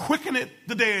 who quickeneth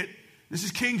the dead. This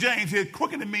is King James here.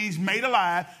 Quickened means made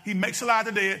alive. He makes alive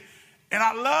the dead. And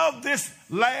I love this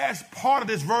last part of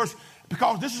this verse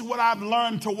because this is what I've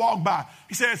learned to walk by.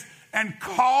 He says, and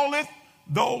calleth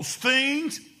those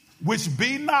things which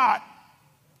be not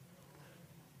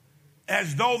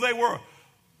as though they were.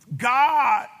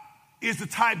 God is the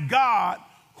type God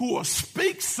who will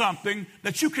speak something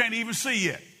that you can't even see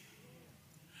yet.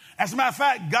 As a matter of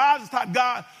fact, God is the type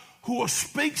God who will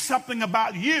speak something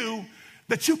about you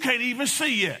that you can't even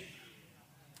see yet.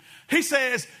 He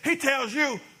tells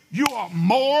you, you are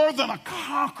more than a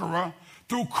conqueror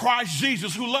through Christ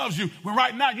Jesus who loves you. When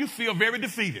right now you feel very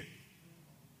defeated.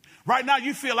 Right now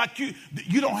you feel like you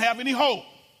don't have any hope.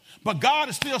 But God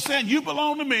is still saying you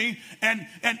belong to me, and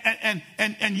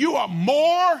you are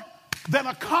more than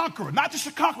a conqueror. Not just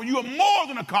a conqueror, you are more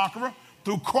than a conqueror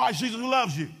through Christ Jesus who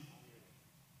loves you.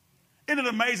 Isn't it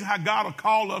amazing how God will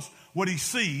call us what he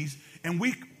sees, and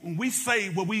we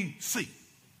say what we see?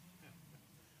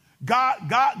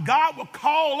 God will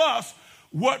call us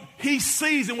what he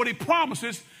sees and what he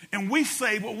promises, and we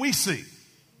say what we see.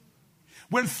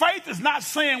 When faith is not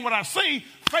saying what I see,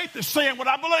 faith is saying what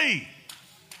I believe.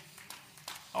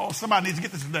 Oh, somebody needs to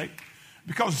get this today.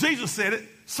 Because Jesus said it,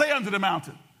 say unto the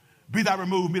mountain, be thou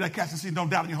removed, be thou cast into the sea, don't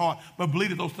doubt in your heart, but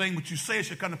believe that those things which you say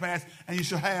shall come to pass, and you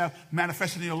shall have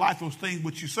manifested in your life those things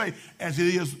which you say, as it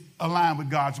is aligned with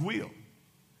God's will.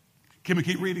 Can we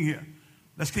keep reading here?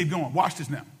 Let's keep going. Watch this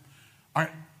now. All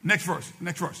right, next verse.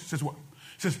 It says what?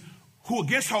 It says, who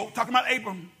against hope, talking about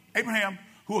Abraham,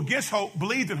 who against hope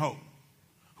believed in hope.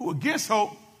 Who against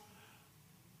hope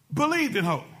believed in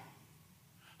hope.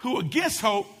 Who against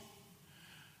hope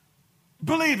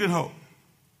believed in hope.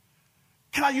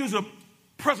 Can I use a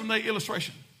present day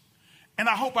illustration? And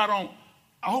I hope I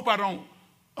don't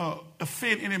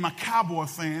offend any of my Cowboy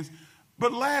fans.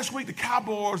 But last week the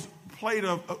Cowboys played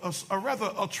a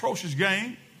rather atrocious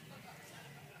game.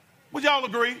 Would y'all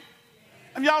agree?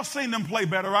 And y'all seen them play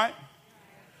better, right?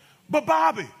 But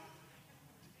Bobby,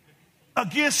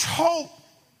 against hope,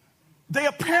 they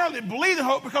apparently believed in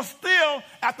hope, because still,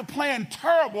 after playing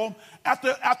terrible,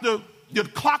 after the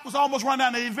clock was almost run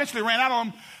down, they eventually ran out on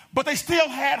them, but they still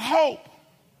had hope.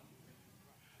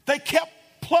 They kept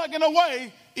plugging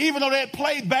away, even though they had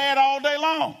played bad all day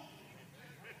long.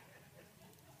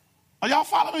 Are y'all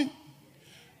following me?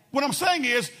 What I'm saying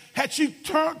is, had you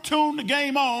tuned the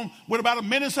game on with about a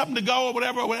minute something to go or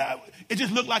whatever, it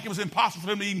just looked like it was impossible for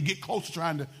them to even get close to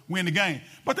trying to win the game.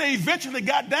 But they eventually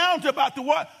got down to about the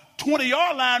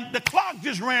 20-yard line. The clock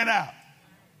just ran out.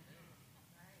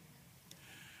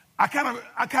 I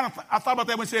thought about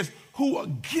that when it says, who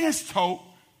against hope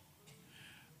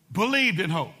believed in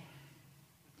hope.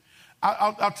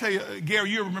 I'll tell you,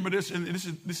 Gary, you remember this, and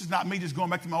this is not me just going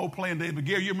back to my old playing days, but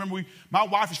Gary, you remember my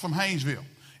wife is from Haynesville,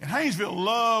 and Haynesville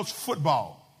loves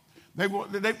football.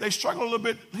 They struggle a little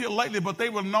bit here lately, but they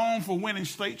were known for winning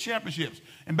state championships.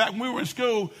 And back when we were in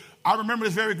school, I remember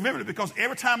this very vividly, because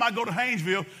every time I go to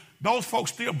Haynesville, those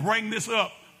folks still bring this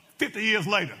up 50 years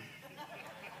later.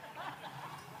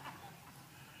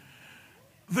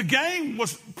 The game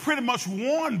was pretty much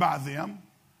won by them.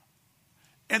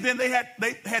 And then they had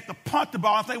to punt the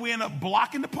ball. I think we ended up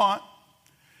blocking the punt.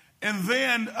 And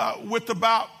then with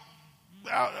about,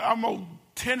 I don't know,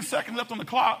 10 seconds left on the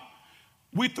clock,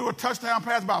 we threw a touchdown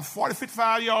pass about 40,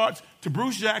 55 yards to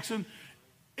Bruce Jackson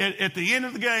at the end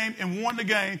of the game and won the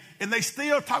game. And they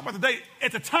still talk about the day.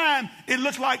 At the time, it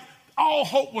looked like all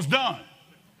hope was done.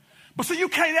 But see, you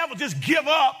can't ever just give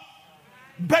up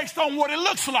based on what it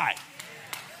looks like.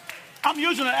 I'm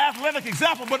using an athletic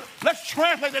example, but let's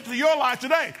translate that to your life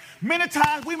today. Many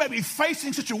times we may be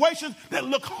facing situations that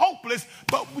look hopeless,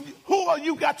 but who are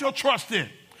you got your trust in?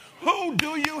 Who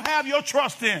do you have your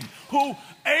trust in?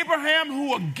 Abraham,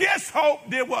 who against hope,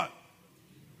 did what?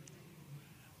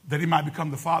 That he might become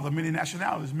the father of many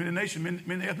nationalities, many nations,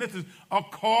 many ethnicities,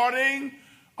 according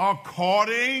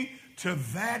to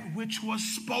that which was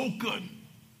spoken.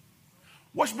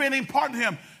 What's been imparted to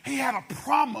him? He had a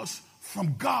promise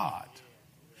from God.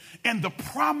 And the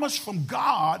promise from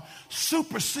God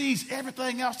supersedes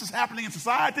everything else that's happening in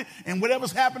society and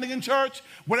whatever's happening in church.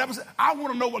 I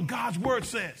want to know what God's word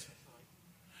says.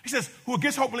 He says, who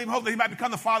against hope believe in hope that he might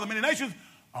become the father of many nations,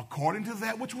 according to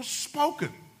that which was spoken.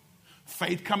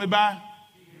 Faith coming by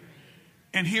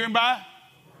and hearing by.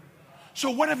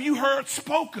 So what have you heard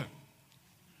spoken?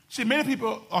 See, many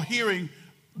people are hearing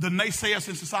the naysayers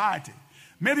in society.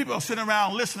 Many people are sitting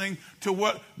around listening to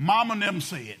what mama and them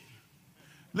said.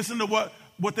 Listen to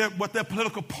what their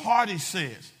political party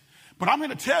says. But I'm here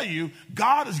to tell you,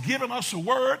 God has given us a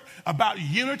word about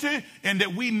unity and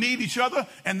that we need each other.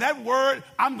 And that word,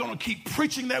 I'm going to keep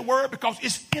preaching that word because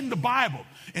it's in the Bible.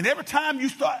 And every time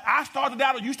I started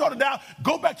out or you started out,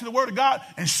 go back to the word of God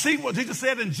and see what Jesus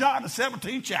said in John the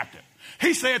 17th chapter.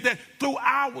 He said that through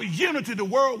our unity, the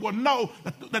world will know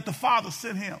that the Father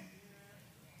sent him.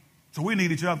 So we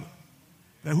need each other.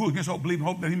 That who against hope believe in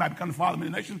hope that he might become the father of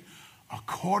many nations,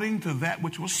 according to that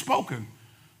which was spoken,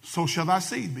 so shall thy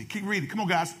seed be. Keep reading. Come on,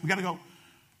 guys. We got to go.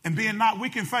 And being not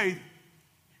weak in faith.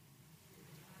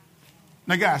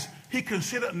 Now, guys, he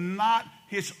considered not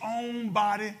his own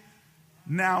body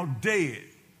now dead.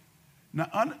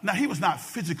 Now he was not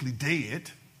physically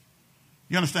dead.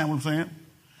 You understand what I'm saying?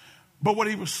 But what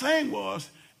he was saying was,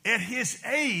 at his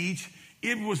age,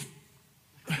 it was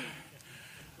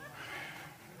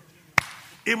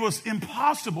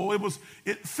impossible.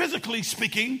 Physically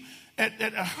speaking, at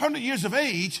 100 years of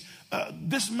age,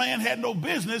 this man had no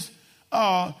business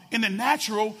in the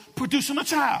natural producing a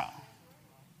child.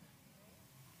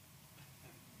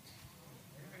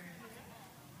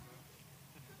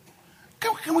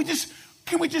 Can we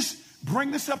just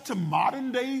bring this up to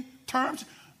modern day terms?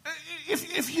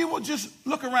 If you will just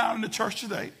look around in the church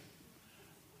today,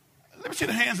 let me see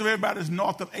the hands of everybody that's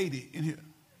north of 80 in here.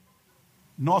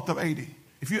 North of 80.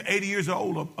 If you're 80 years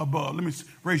old or above, let me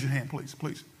raise your hand, please.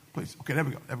 Okay, there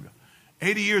we go.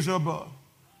 80 years or above.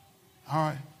 All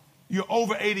right. You're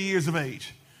over 80 years of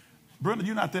age. Brenda,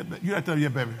 you're not there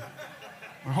yet, baby.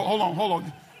 Hold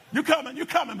on. You're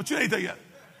coming, but you ain't there yet.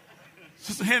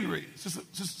 Sister Henry,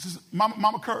 Sister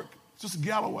Mama Kirk, Sister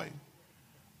Galloway.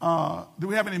 Do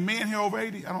we have any men here over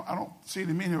 80? I don't see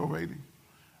any men here over 80.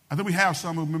 I think we have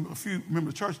some who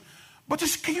remember the church. But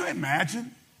just can you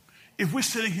imagine if we're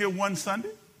sitting here one Sunday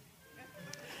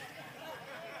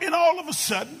and all of a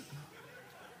sudden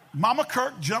Mama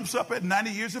Kirk jumps up at 90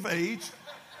 years of age.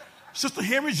 Sister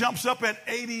Henry jumps up at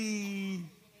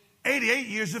 88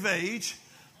 years of age.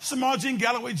 Sister Margene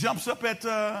Galloway jumps up at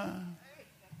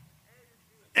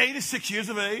 86 years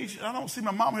of age. I don't see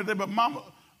my mom here today, but Mama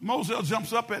Moselle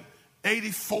jumps up at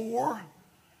 84.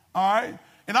 All right.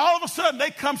 And all of a sudden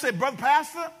they come say, Brother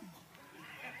Pastor,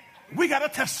 we got a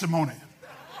testimony.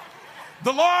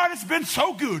 The Lord has been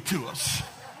so good to us.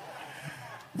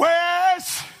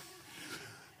 Whereas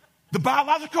the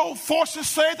biological forces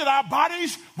say that our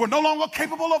bodies were no longer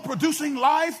capable of producing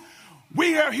life,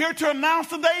 we are here to announce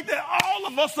today that all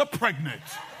of us are pregnant.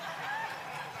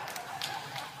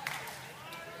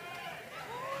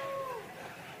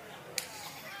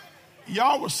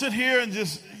 Y'all would sit here and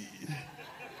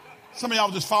some of y'all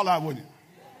would just fall out, wouldn't you?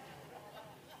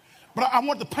 But I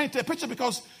want to paint that picture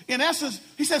because, in essence,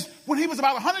 he says, when he was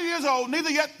about 100 years old, neither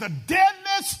yet the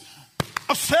deadness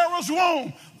of Sarah's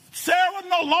womb. Sarah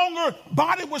no longer,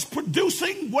 body was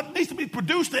producing what needs to be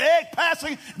produced, the egg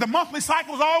passing, the monthly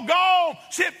cycle was all gone.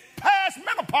 She had passed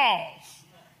menopause.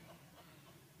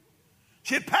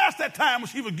 She had passed that time when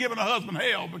she was giving her husband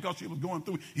hell because she was going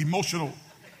through emotional.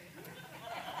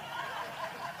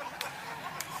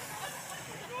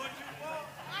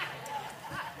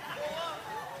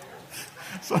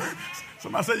 So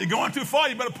somebody said, you're going too far,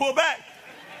 you better pull back.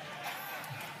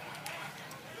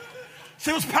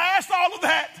 She was past all of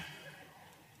that.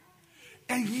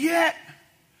 And yet,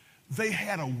 they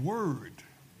had a word.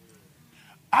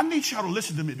 I need y'all to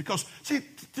listen to me because, see,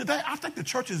 today I think the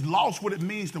church has lost what it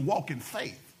means to walk in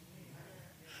faith.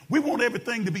 We want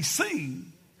everything to be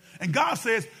seen. And God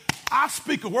says, I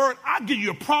speak a word, I give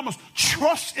you a promise.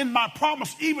 Trust in my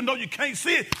promise, even though you can't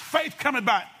see it. Faith coming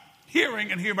by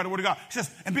hearing and hearing by the word of God. He says,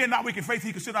 and being not weak in faith,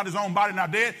 he considered not his own body now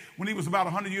dead when he was about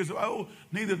 100 years old,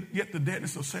 neither yet the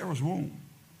deadness of Sarah's womb.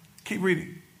 Keep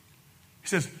reading. He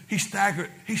says, he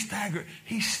staggered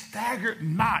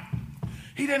not.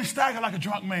 He didn't stagger like a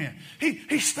drunk man.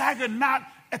 He staggered not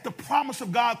at the promise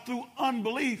of God through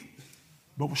unbelief,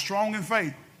 but was strong in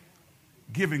faith,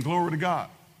 giving glory to God.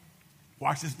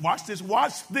 Watch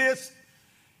this.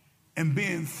 And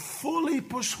being fully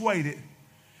persuaded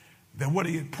that what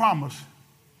he had promised,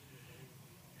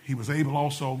 he was able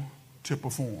also to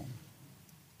perform.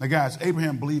 Now, guys,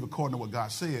 Abraham believed according to what God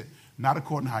said, not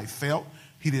according to how he felt.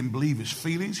 He didn't believe his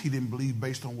feelings. He didn't believe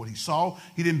based on what he saw.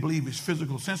 He didn't believe his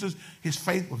physical senses. His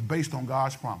faith was based on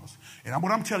God's promise. And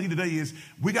what I'm telling you today is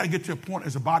we got to get to a point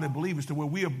as a body of believers to where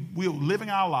we are living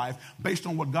our life based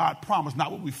on what God promised,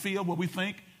 not what we feel, what we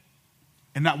think,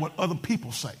 and not what other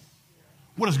people say.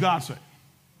 What does God say?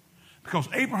 Because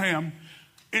Abraham,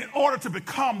 in order to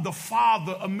become the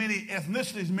father of many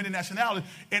ethnicities, many nationalities,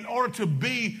 in order to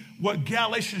be what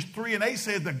Galatians 3:8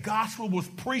 says, the gospel was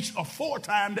preached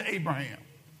aforetime to Abraham.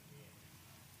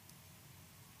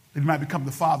 He might become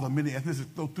the father of many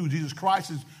ethnicities through Jesus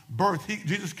Christ's birth.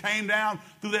 Jesus came down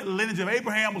through that lineage of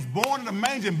Abraham, was born in a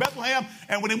manger in Bethlehem,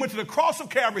 and when he went to the cross of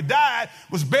Calvary, died,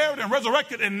 was buried and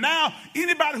resurrected, and now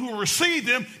anybody who received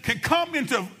him can come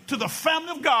into the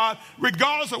family of God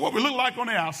regardless of what we look like on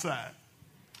the outside.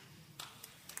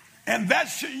 And that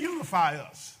should unify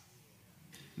us.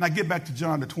 Now get back to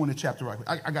John, the 20th chapter right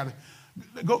quick. I got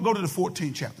to go to the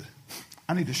 14th chapter.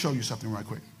 I need to show you something right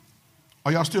quick.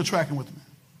 Are y'all still tracking with me?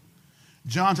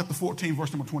 John chapter 14,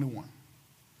 verse number 21.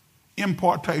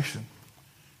 Impartation.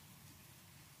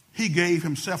 He gave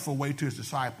himself away to his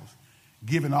disciples,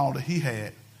 giving all that he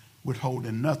had,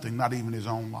 withholding nothing, not even his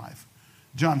own life.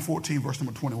 John 14, verse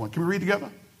number 21. Can we read together?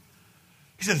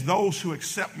 He says, those who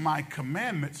accept my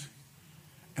commandments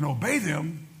and obey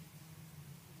them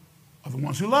are the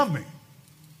ones who love me.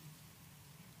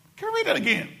 Can we read that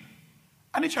again?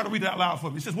 I need y'all to read that out loud for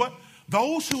me. He says what?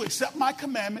 Those who accept my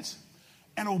commandments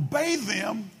and obey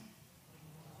them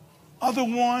are the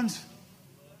ones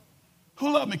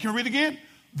who love me. Can we read again?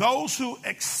 Those who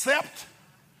accept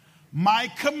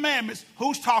my commandments.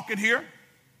 Who's talking here?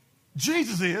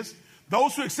 Jesus is.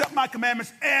 Those who accept my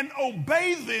commandments and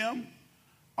obey them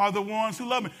are the ones who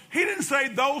love me. He didn't say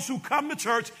those who come to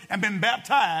church and been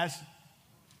baptized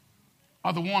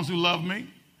are the ones who love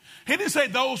me. He didn't say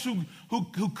those who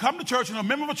come to church and are a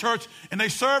member of a church and they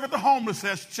serve at the homeless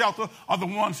shelter are the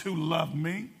ones who love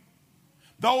me.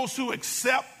 Those who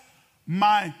accept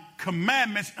my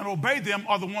commandments and obey them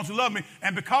are the ones who love me.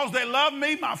 And because they love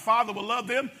me, my Father will love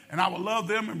them, and I will love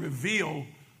them and reveal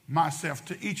myself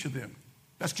to each of them.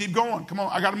 Let's keep going. Come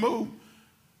on, I got to move.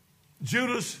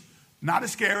 Judas, not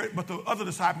Iscariot, but the other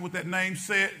disciple with that name,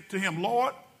 said to him,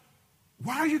 Lord,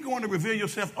 why are you going to reveal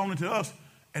yourself only to us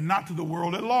and not to the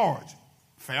world at large?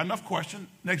 Fair enough question.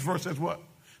 Next verse says what?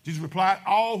 Jesus replied,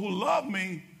 all who love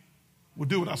me will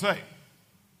do what I say.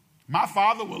 My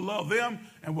Father will love them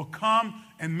and will come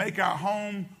and make our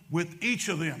home with each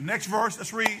of them. Next verse,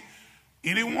 let's read.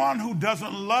 Anyone who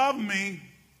doesn't love me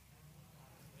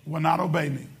will not obey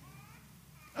me.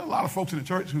 There's a lot of folks in the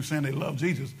church who are saying they love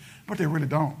Jesus, but they really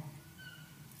don't.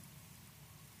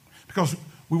 Because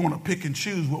we want to pick and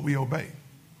choose what we obey.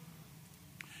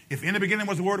 If in the beginning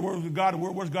was the Word was God, the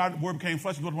Word was God, the Word became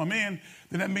flesh and dwelt among men,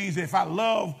 then that means that if I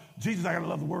love Jesus, I got to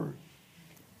love the Word.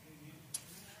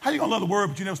 How are you going to love the Word,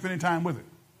 but you never spend any time with it?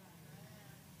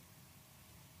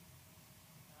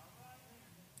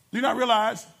 Do you not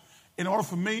realize, in order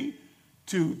for me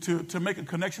to make a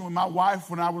connection with my wife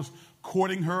when I was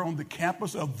courting her on the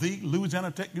campus of the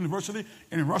Louisiana Tech University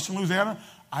in Ruston, Louisiana,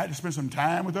 I had to spend some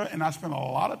time with her, and I spent a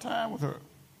lot of time with her.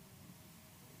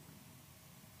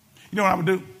 You know what I would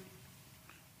do?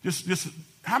 Just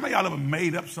how many of y'all ever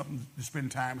made up something to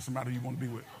spend time with somebody you want to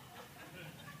be with?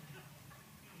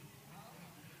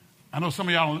 I know some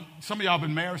of y'all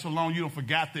been married so long you don't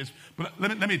forgot this, but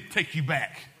let me take you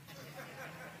back.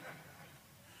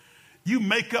 You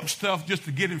make up stuff just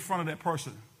to get in front of that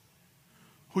person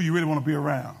who you really want to be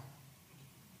around.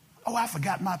 Oh, I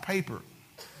forgot my paper.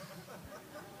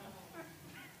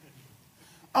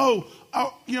 I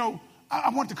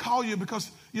want to call you because,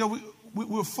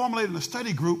 we're formulating a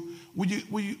study group. Will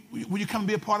you come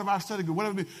be a part of our study group?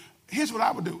 Whatever. Here's what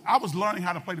I would do. I was learning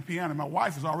how to play the piano. My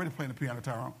wife is already playing the piano,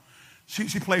 Tyrone.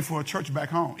 She played for a church back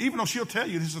home. Even though she'll tell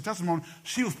you, this is a testimony,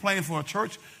 she was playing for a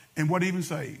church and wasn't even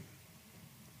saved.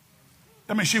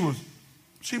 I mean, she was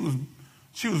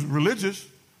religious.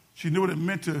 She knew what it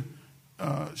meant to,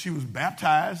 she was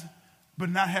baptized, but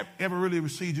not have ever really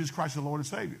received Jesus Christ as the Lord and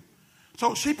Savior.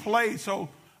 So she played. So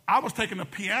I was taking a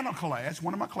piano class.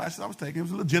 One of my classes I was taking, it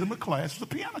was a legitimate class. It was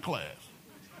a piano class.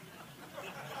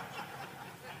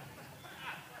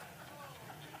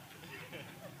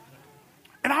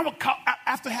 And I would call,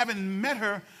 after having met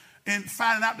her and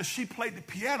finding out that she played the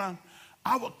piano,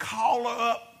 I would call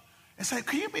her up and say,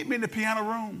 can you meet me in the piano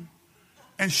room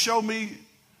and show me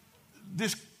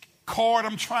this chord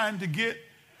I'm trying to get?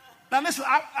 Now listen,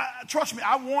 trust me,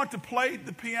 I want to play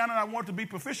the piano and I want to be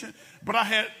proficient, but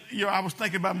I was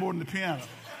thinking about more than the piano.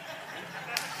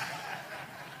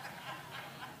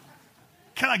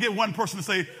 Can I get one person to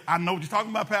say, I know what you're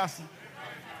talking about, Pastor?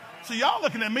 So y'all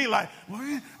looking at me like,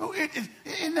 well,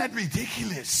 isn't that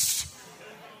ridiculous?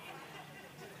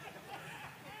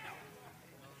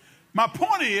 My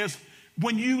point is,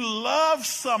 when you love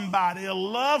somebody or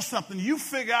love something, you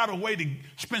figure out a way to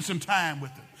spend some time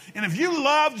with them. And if you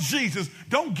love Jesus,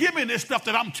 don't give me this stuff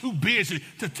that I'm too busy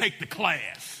to take the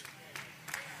class.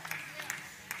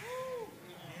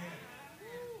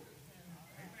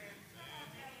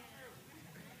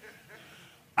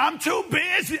 I'm too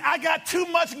busy. I got too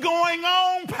much going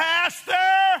on, Pastor.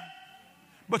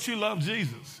 But you love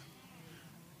Jesus,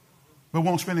 but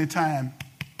won't spend any time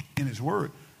in his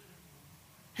word.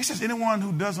 He says, anyone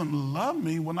who doesn't love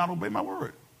me will not obey my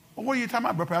word. Well, what are you talking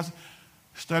about, brother Pastor?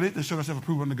 Study to show yourself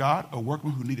approved unto God, a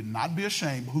workman who needed not be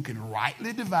ashamed, but who can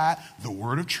rightly divide the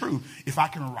word of truth. If I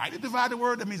can rightly divide the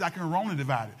word, that means I can wrongly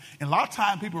divide it. And a lot of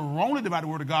times people wrongly divide the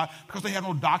word of God because they have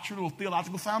no doctrinal or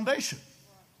theological foundation.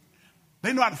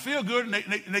 They know how to feel good,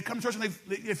 and they come to church and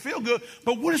they feel good,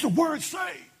 but what does the word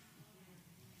say?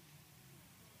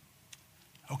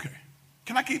 Okay.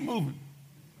 Can I keep moving?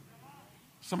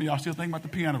 Some of y'all still thinking about the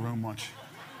piano room, aren't you?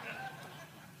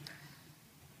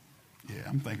 Yeah,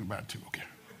 I'm thinking about it too. Okay.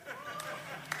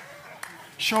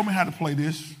 Show me how to play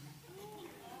this.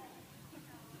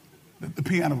 The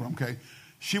piano room, okay?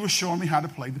 She was showing me how to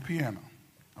play the piano.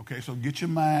 Okay, so get your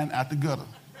mind out the gutter.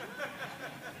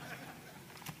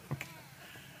 Okay.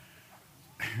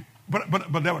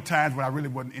 But there were times when I really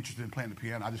wasn't interested in playing the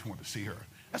piano. I just wanted to see her.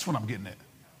 That's what I'm getting at.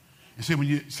 You see,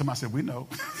 when somebody said, we know.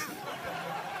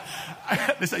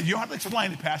 They say, you don't have to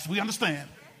explain it, Pastor. We understand.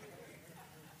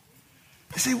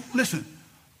 You see, listen,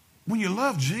 when you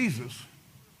love Jesus,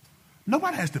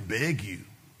 nobody has to beg you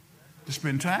to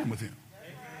spend time with him.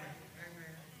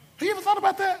 Have you ever thought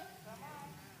about that?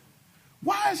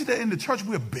 Why is it that in the church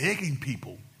we're begging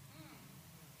people?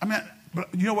 I mean, but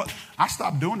you know what? I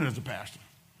stopped doing it as a pastor.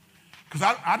 Because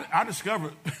I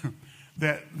discovered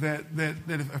that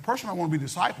if a person I want to be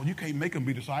discipled, you can't make them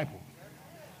be discipled.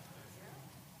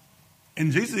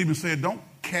 And Jesus even said, don't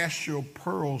cast your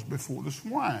pearls before the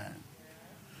swine.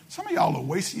 Some of y'all are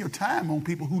wasting your time on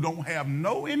people who don't have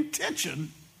no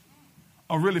intention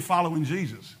of really following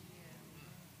Jesus.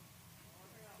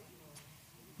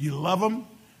 You love them,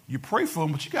 you pray for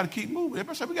them, but you got to keep moving.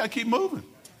 Everybody say, we got to keep moving.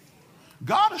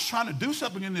 God is trying to do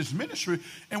something in this ministry,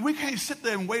 and we can't sit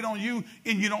there and wait on you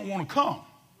and you don't want to come.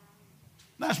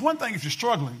 Now, it's one thing if you're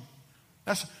struggling.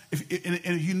 That's if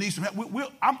you need some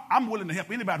help. I'm willing to help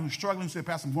anybody who's struggling. Say,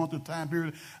 Pastor, I'm going through a time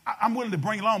period. I'm willing to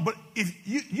bring you along. But if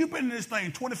you've been in this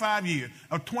thing 25 years,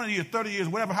 or 20 years, 30 years,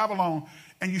 whatever, however long,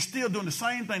 and you're still doing the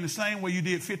same thing the same way you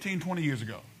did 15, 20 years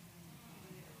ago.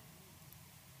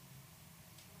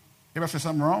 Everybody say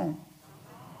something wrong?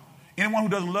 Anyone who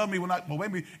doesn't love me will not obey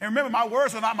me. And remember, my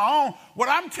words are not my own. What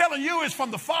I'm telling you is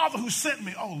from the Father who sent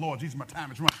me. Oh, Lord, Jesus, my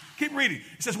time is running. Keep reading.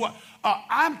 It says what?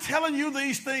 I'm telling you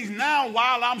these things now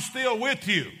while I'm still with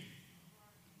you.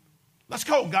 Let's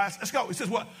go, guys. Let's go. It says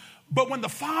what? But when the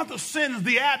Father sends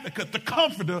the advocate, the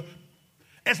comforter,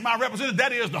 as my representative,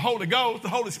 that is the Holy Ghost, the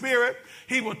Holy Spirit,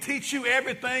 he will teach you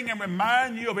everything and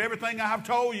remind you of everything I have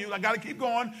told you. I got to keep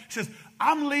going. He says,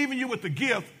 I'm leaving you with the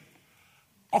gift.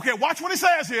 Okay, watch what he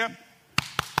says here.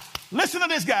 Listen to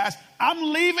this, guys.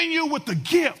 I'm leaving you with the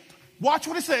gift. Watch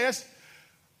what it says.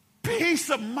 Peace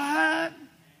of mind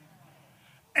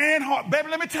and heart. Baby,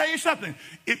 let me tell you something.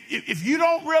 If you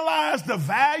don't realize the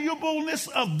valuableness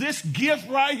of this gift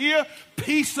right here,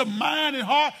 peace of mind and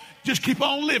heart, just keep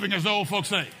on living, as the old folks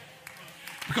say.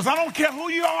 Because I don't care who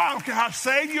you are. I don't care how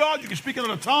saved you are. You can speak in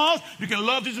other tongues. You can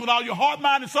love Jesus with all your heart,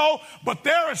 mind, and soul. But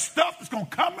there is stuff that's going to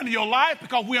come into your life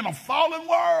because we're in a fallen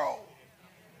world.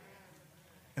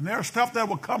 And there is stuff that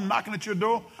will come knocking at your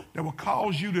door that will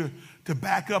cause you to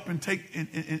back up and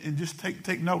just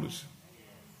take notice.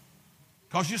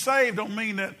 Because you're saved don't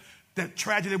mean that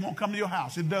tragedy won't come to your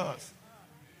house. It does.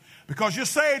 Because you're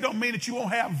saved don't mean that you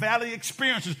won't have valley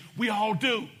experiences. We all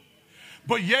do.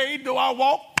 But yea, though I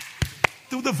walk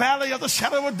through the valley of the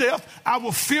shadow of death, I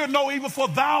will fear no evil, for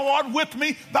thou art with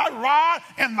me. Thy rod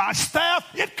and thy staff,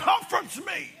 it comforts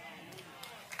me.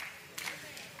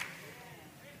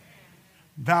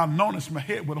 Thou anointest my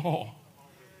head with oil.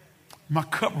 My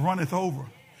cup runneth over.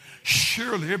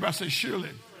 Surely, everybody say surely.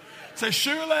 Say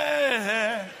surely.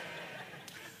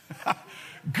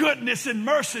 Goodness and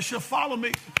mercy shall follow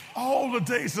me all the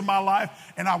days of my life,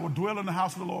 and I will dwell in the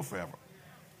house of the Lord forever.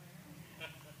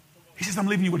 He says, I'm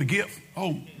leaving you with a gift.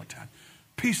 Oh, my time.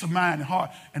 Peace of mind and heart.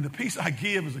 And the peace I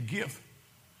give is a gift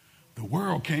the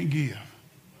world can't give.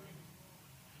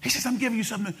 He says, I'm giving you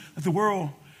something that the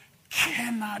world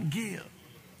cannot give.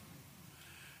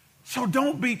 So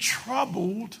don't be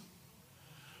troubled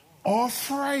or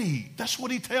afraid. That's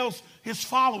what he tells his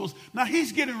followers. Now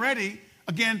he's getting ready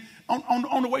again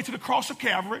on the way to the cross of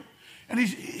Calvary. And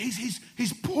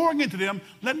he's pouring into them,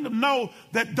 letting them know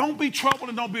that don't be troubled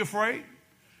and don't be afraid.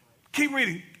 Keep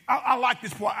reading. I like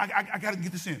this part. I got to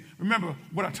get this in. Remember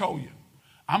what I told you.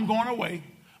 I'm going away,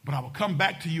 but I will come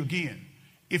back to you again.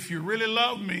 If you really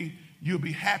love me, you'll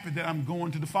be happy that I'm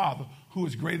going to the Father, who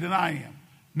is greater than I am.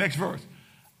 Next verse.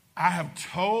 I have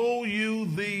told you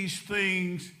these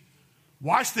things,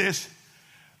 watch this,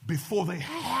 before they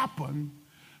happen,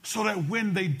 so that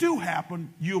when they do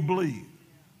happen, you'll believe.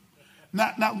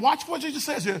 Now watch what Jesus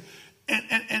says here.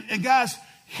 And guys,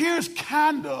 here's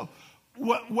kind of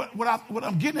what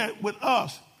I'm getting at with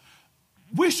us.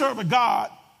 We serve a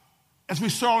God, as we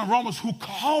saw in Romans, who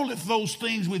calleth those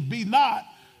things which be not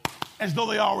as though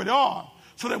they already are.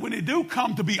 So that when they do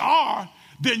come to be are,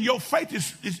 then your faith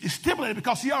is stimulated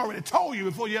because he already told you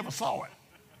before you ever saw it.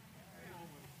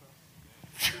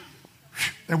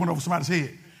 That went over somebody's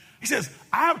head. He says,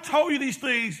 I have told you these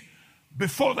things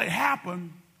before they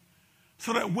happen,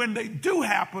 so that when they do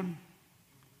happen,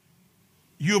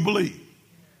 you'll believe.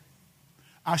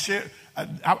 I shared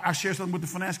something with the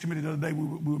finance committee the other day.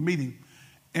 We were meeting,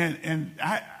 and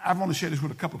I've only shared this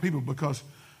with a couple of people because,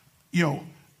 you know,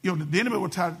 the enemy will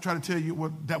try to tell you,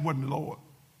 well, that wasn't the Lord.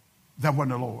 That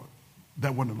wasn't the Lord.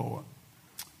 That wasn't the Lord.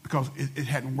 Because it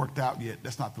hadn't worked out yet.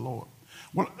 That's not the Lord.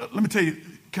 Well, let me tell you,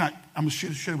 I'm going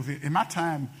to share with you. In my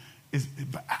time,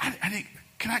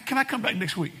 can I come back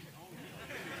next week?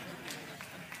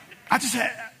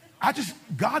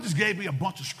 God just gave me a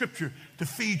bunch of scripture to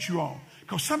feed you on.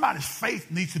 Because somebody's faith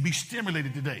needs to be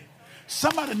stimulated today.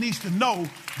 Somebody needs to know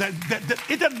that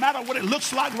it doesn't matter what it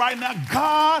looks like right now.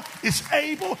 God is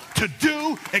able to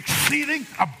do exceeding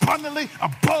abundantly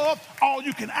above all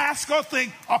you can ask or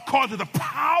think according to the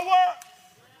power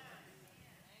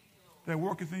that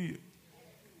worketh in you.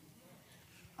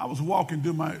 I was walking,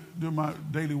 doing my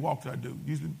daily walk that I do.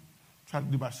 Usually try to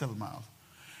do about 7 miles.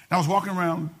 And I was walking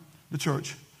around the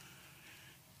church,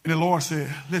 and the Lord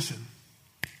said, listen,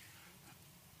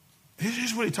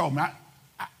 here's what he told me.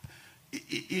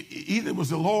 Either it was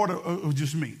the Lord or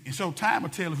just me. And so time will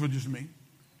tell if it was just me.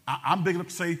 I'm big enough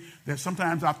to say that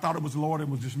sometimes I thought it was the Lord and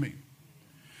it was just me.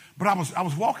 But I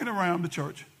was walking around the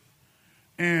church,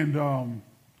 and all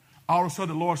of a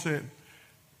sudden the Lord said,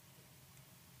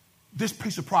 this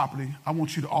piece of property, I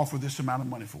want you to offer this amount of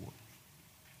money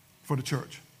for the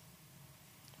church.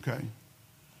 Okay?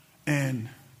 And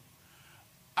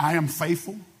I am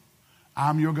faithful.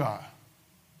 I'm your God.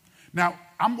 Now,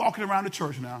 I'm walking around the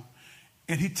church now,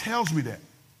 and he tells me that.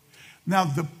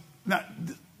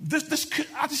 This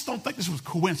I just don't think this was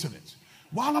coincidence.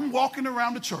 While I'm walking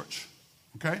around the church,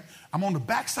 okay, I'm on the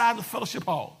backside of the fellowship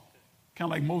hall, kind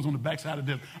of like Moses on the backside of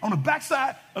the desert. On the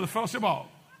backside of the fellowship hall.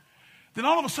 Then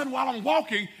all of a sudden, while I'm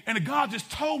walking, and God just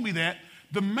told me that,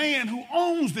 the man who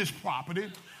owns this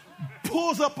property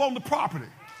pulls up on the property.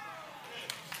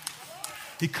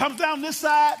 He comes down this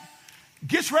side,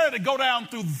 gets ready to go down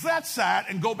through that side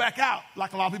and go back out,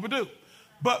 like a lot of people do.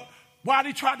 But while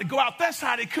he tried to go out that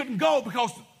side, he couldn't go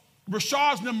because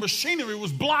Rashard's machinery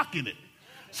was blocking it.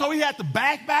 So he had to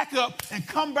back up and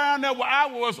come down there where I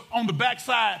was on the back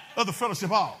side of the fellowship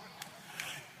hall.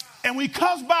 And when he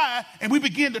comes by and we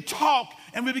begin to talk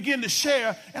and we begin to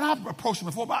share, and I've approached him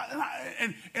before,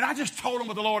 and I just told him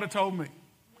what the Lord had told me.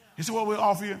 He said, well, we'll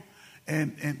offer you,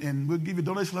 and we'll give you a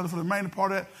donation letter for the remaining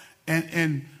part of that.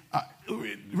 And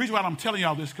the reason why I'm telling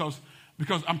y'all this because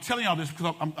I'm telling y'all this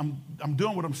because I'm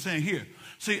doing what I'm saying here.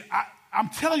 See, I'm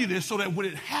telling you this so that when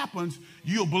it happens,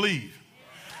 you'll believe.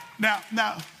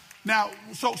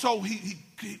 So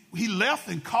he left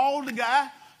and called the guy,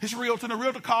 his realtor, and the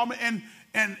realtor called me,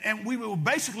 and we were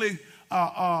basically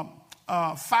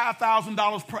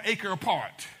 $5,000 per acre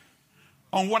apart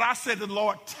on what I said the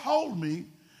Lord told me,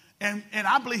 and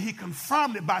I believe he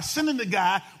confirmed it by sending the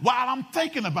guy while I'm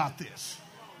thinking about this.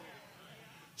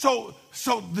 So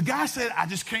the guy said, I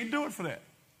just can't do it for that.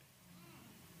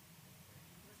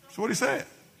 So what he said?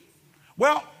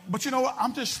 Well, but you know what?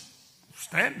 I'm just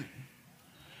standing.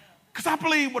 Because I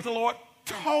believe what the Lord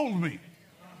told me.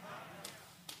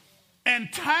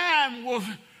 And time was,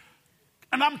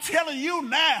 and I'm telling you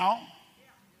now,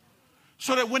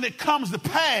 so that when it comes to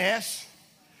pass,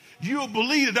 you'll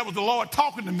believe that was the Lord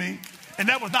talking to me, and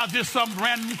that was not just some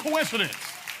random coincidence.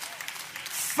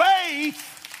 Faith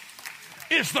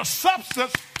is the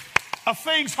substance of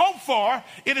things hoped for.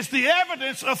 It is the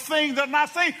evidence of things that are not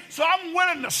seen. So I'm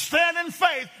willing to stand in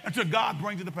faith until God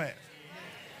brings it to pass.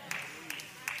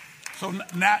 So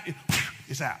now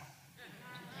it's out.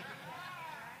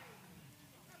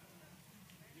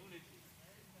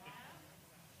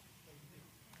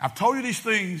 I've told you these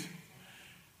things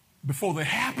before they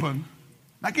happen.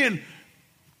 Again,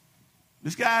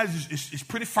 this guy is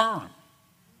pretty firm.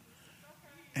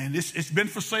 And it's been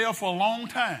for sale for a long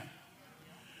time.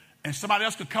 And somebody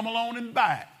else could come along and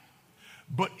buy it.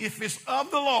 But if it's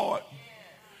of the Lord,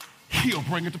 he'll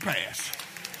bring it to pass.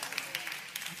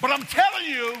 But I'm telling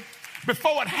you,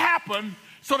 before it happened,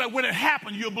 so that when it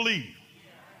happened, you'll believe.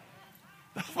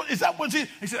 Is that what he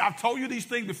said? I've told you these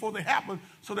things before they happen,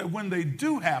 so that when they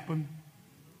do happen,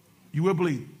 you will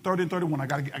believe. 30 and 31, I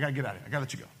gotta get out of here. I gotta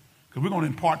let you go. Because we're going to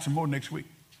impart some more next week.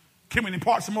 Can we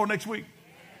impart some more next week?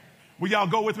 Will y'all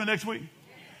go with me next week?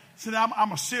 See,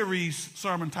 I'm a series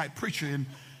sermon type preacher, and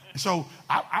so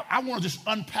I want to just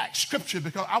unpack scripture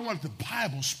because I want the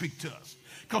Bible to speak to us.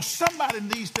 Because somebody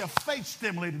needs their faith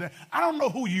stimulated. I don't know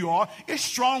who you are. It's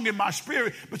strong in my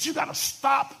spirit, but you got to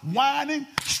stop whining,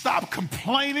 stop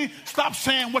complaining, stop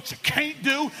saying what you can't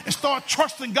do, and start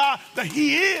trusting God that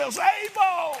he is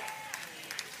able.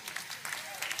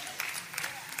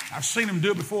 I've seen him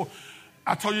do it before.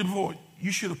 I told you before,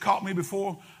 you should have caught me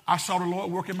before I saw the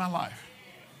Lord work in my life.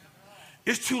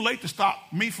 It's too late to stop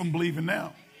me from believing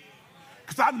now.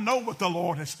 Because I know what the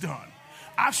Lord has done.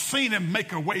 I've seen him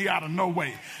make a way out of no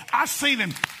way. I've seen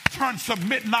him turn some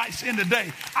midnights into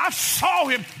day. I saw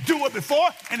him do it before,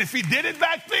 and if he did it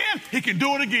back then, he can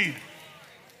do it again.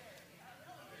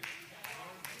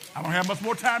 I don't have much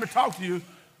more time to talk to you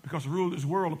because the rule of this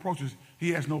world approaches,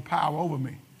 he has no power over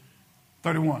me.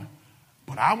 31.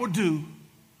 But I will do.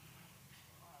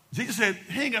 Jesus said,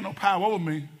 he ain't got no power over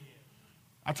me.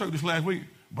 I told you this last week.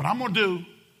 But I'm going to do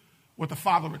what the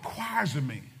Father requires of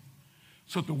me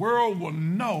so that the world will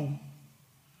know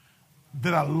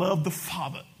that I love the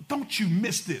Father. Don't you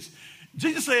miss this.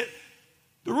 Jesus said,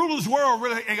 the ruler of this world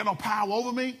really ain't got no power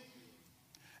over me.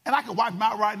 And I can wipe him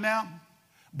out right now,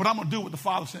 but I'm going to do what the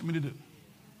Father sent me to do.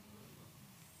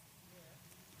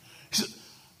 He said,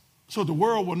 so the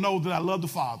world will know that I love the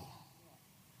Father.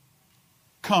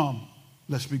 Come,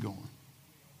 let's be going.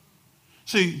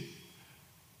 See,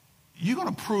 you're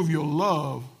going to prove your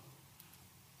love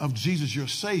of Jesus, your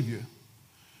Savior,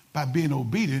 by being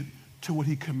obedient to what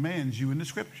he commands you in the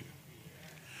scripture.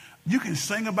 You can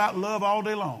sing about love all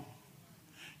day long.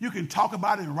 You can talk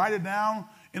about it and write it down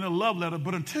in a love letter,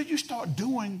 but until you start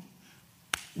doing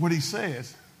what he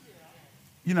says,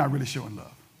 you're not really showing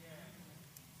love.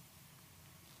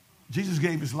 Jesus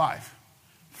gave his life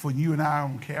for you and I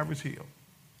on Calvary's Hill.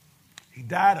 He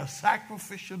died a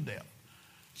sacrificial death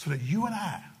so that you and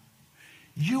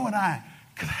I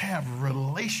could have a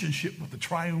relationship with the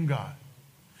triune God.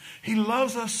 He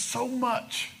loves us so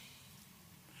much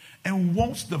and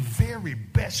wants the very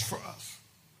best for us.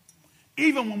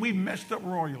 Even when we messed up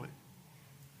royally,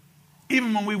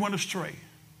 even when we went astray,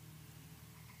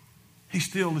 he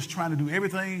still is trying to do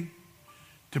everything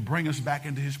to bring us back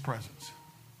into his presence.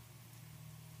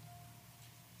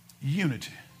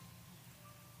 Unity.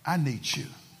 I need you.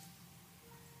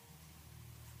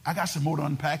 I got some more to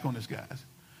unpack on this, guys.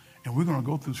 And we're going to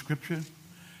go through scripture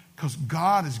because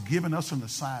God has given us an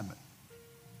assignment.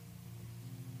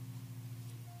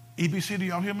 EBC, do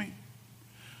y'all hear me?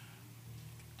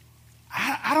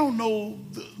 I don't know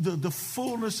the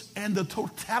fullness and the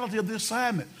totality of the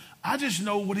assignment. I just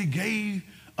know what he gave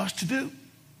us to do.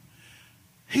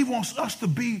 He wants us to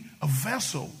be a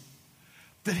vessel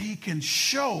that he can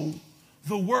show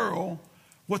the world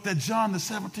what that John the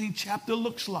 17th chapter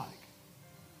looks like.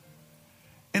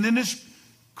 And in this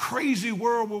crazy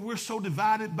world where we're so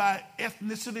divided by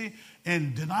ethnicity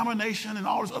and denomination and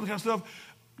all this other kind of stuff,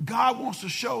 God wants to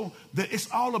show that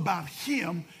it's all about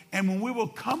him. And when we will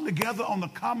come together on the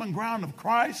common ground of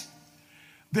Christ,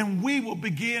 then we will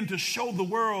begin to show the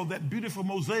world that beautiful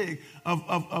mosaic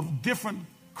of different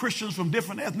Christians from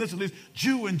different ethnicities,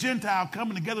 Jew and Gentile,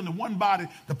 coming together in one body,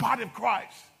 the body of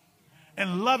Christ,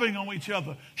 and loving on each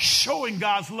other, showing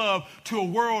God's love to a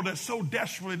world that so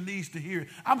desperately needs to hear it.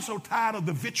 I'm so tired of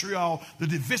the vitriol, the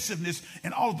divisiveness,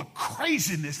 and all the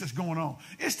craziness that's going on.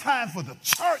 It's time for the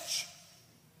church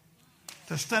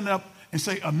to stand up and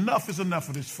say, enough is enough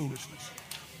of this foolishness.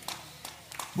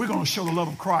 We're going to show the love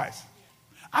of Christ.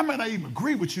 I may not even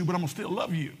agree with you, but I'm going to still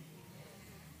love you.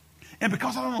 And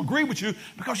because I don't agree with you,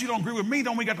 because you don't agree with me,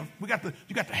 you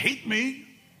got to hate me.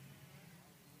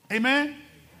 Amen?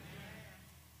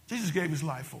 Jesus gave his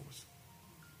life for us.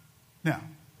 Now,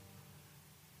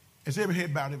 as every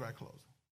head bowed, everybody closed.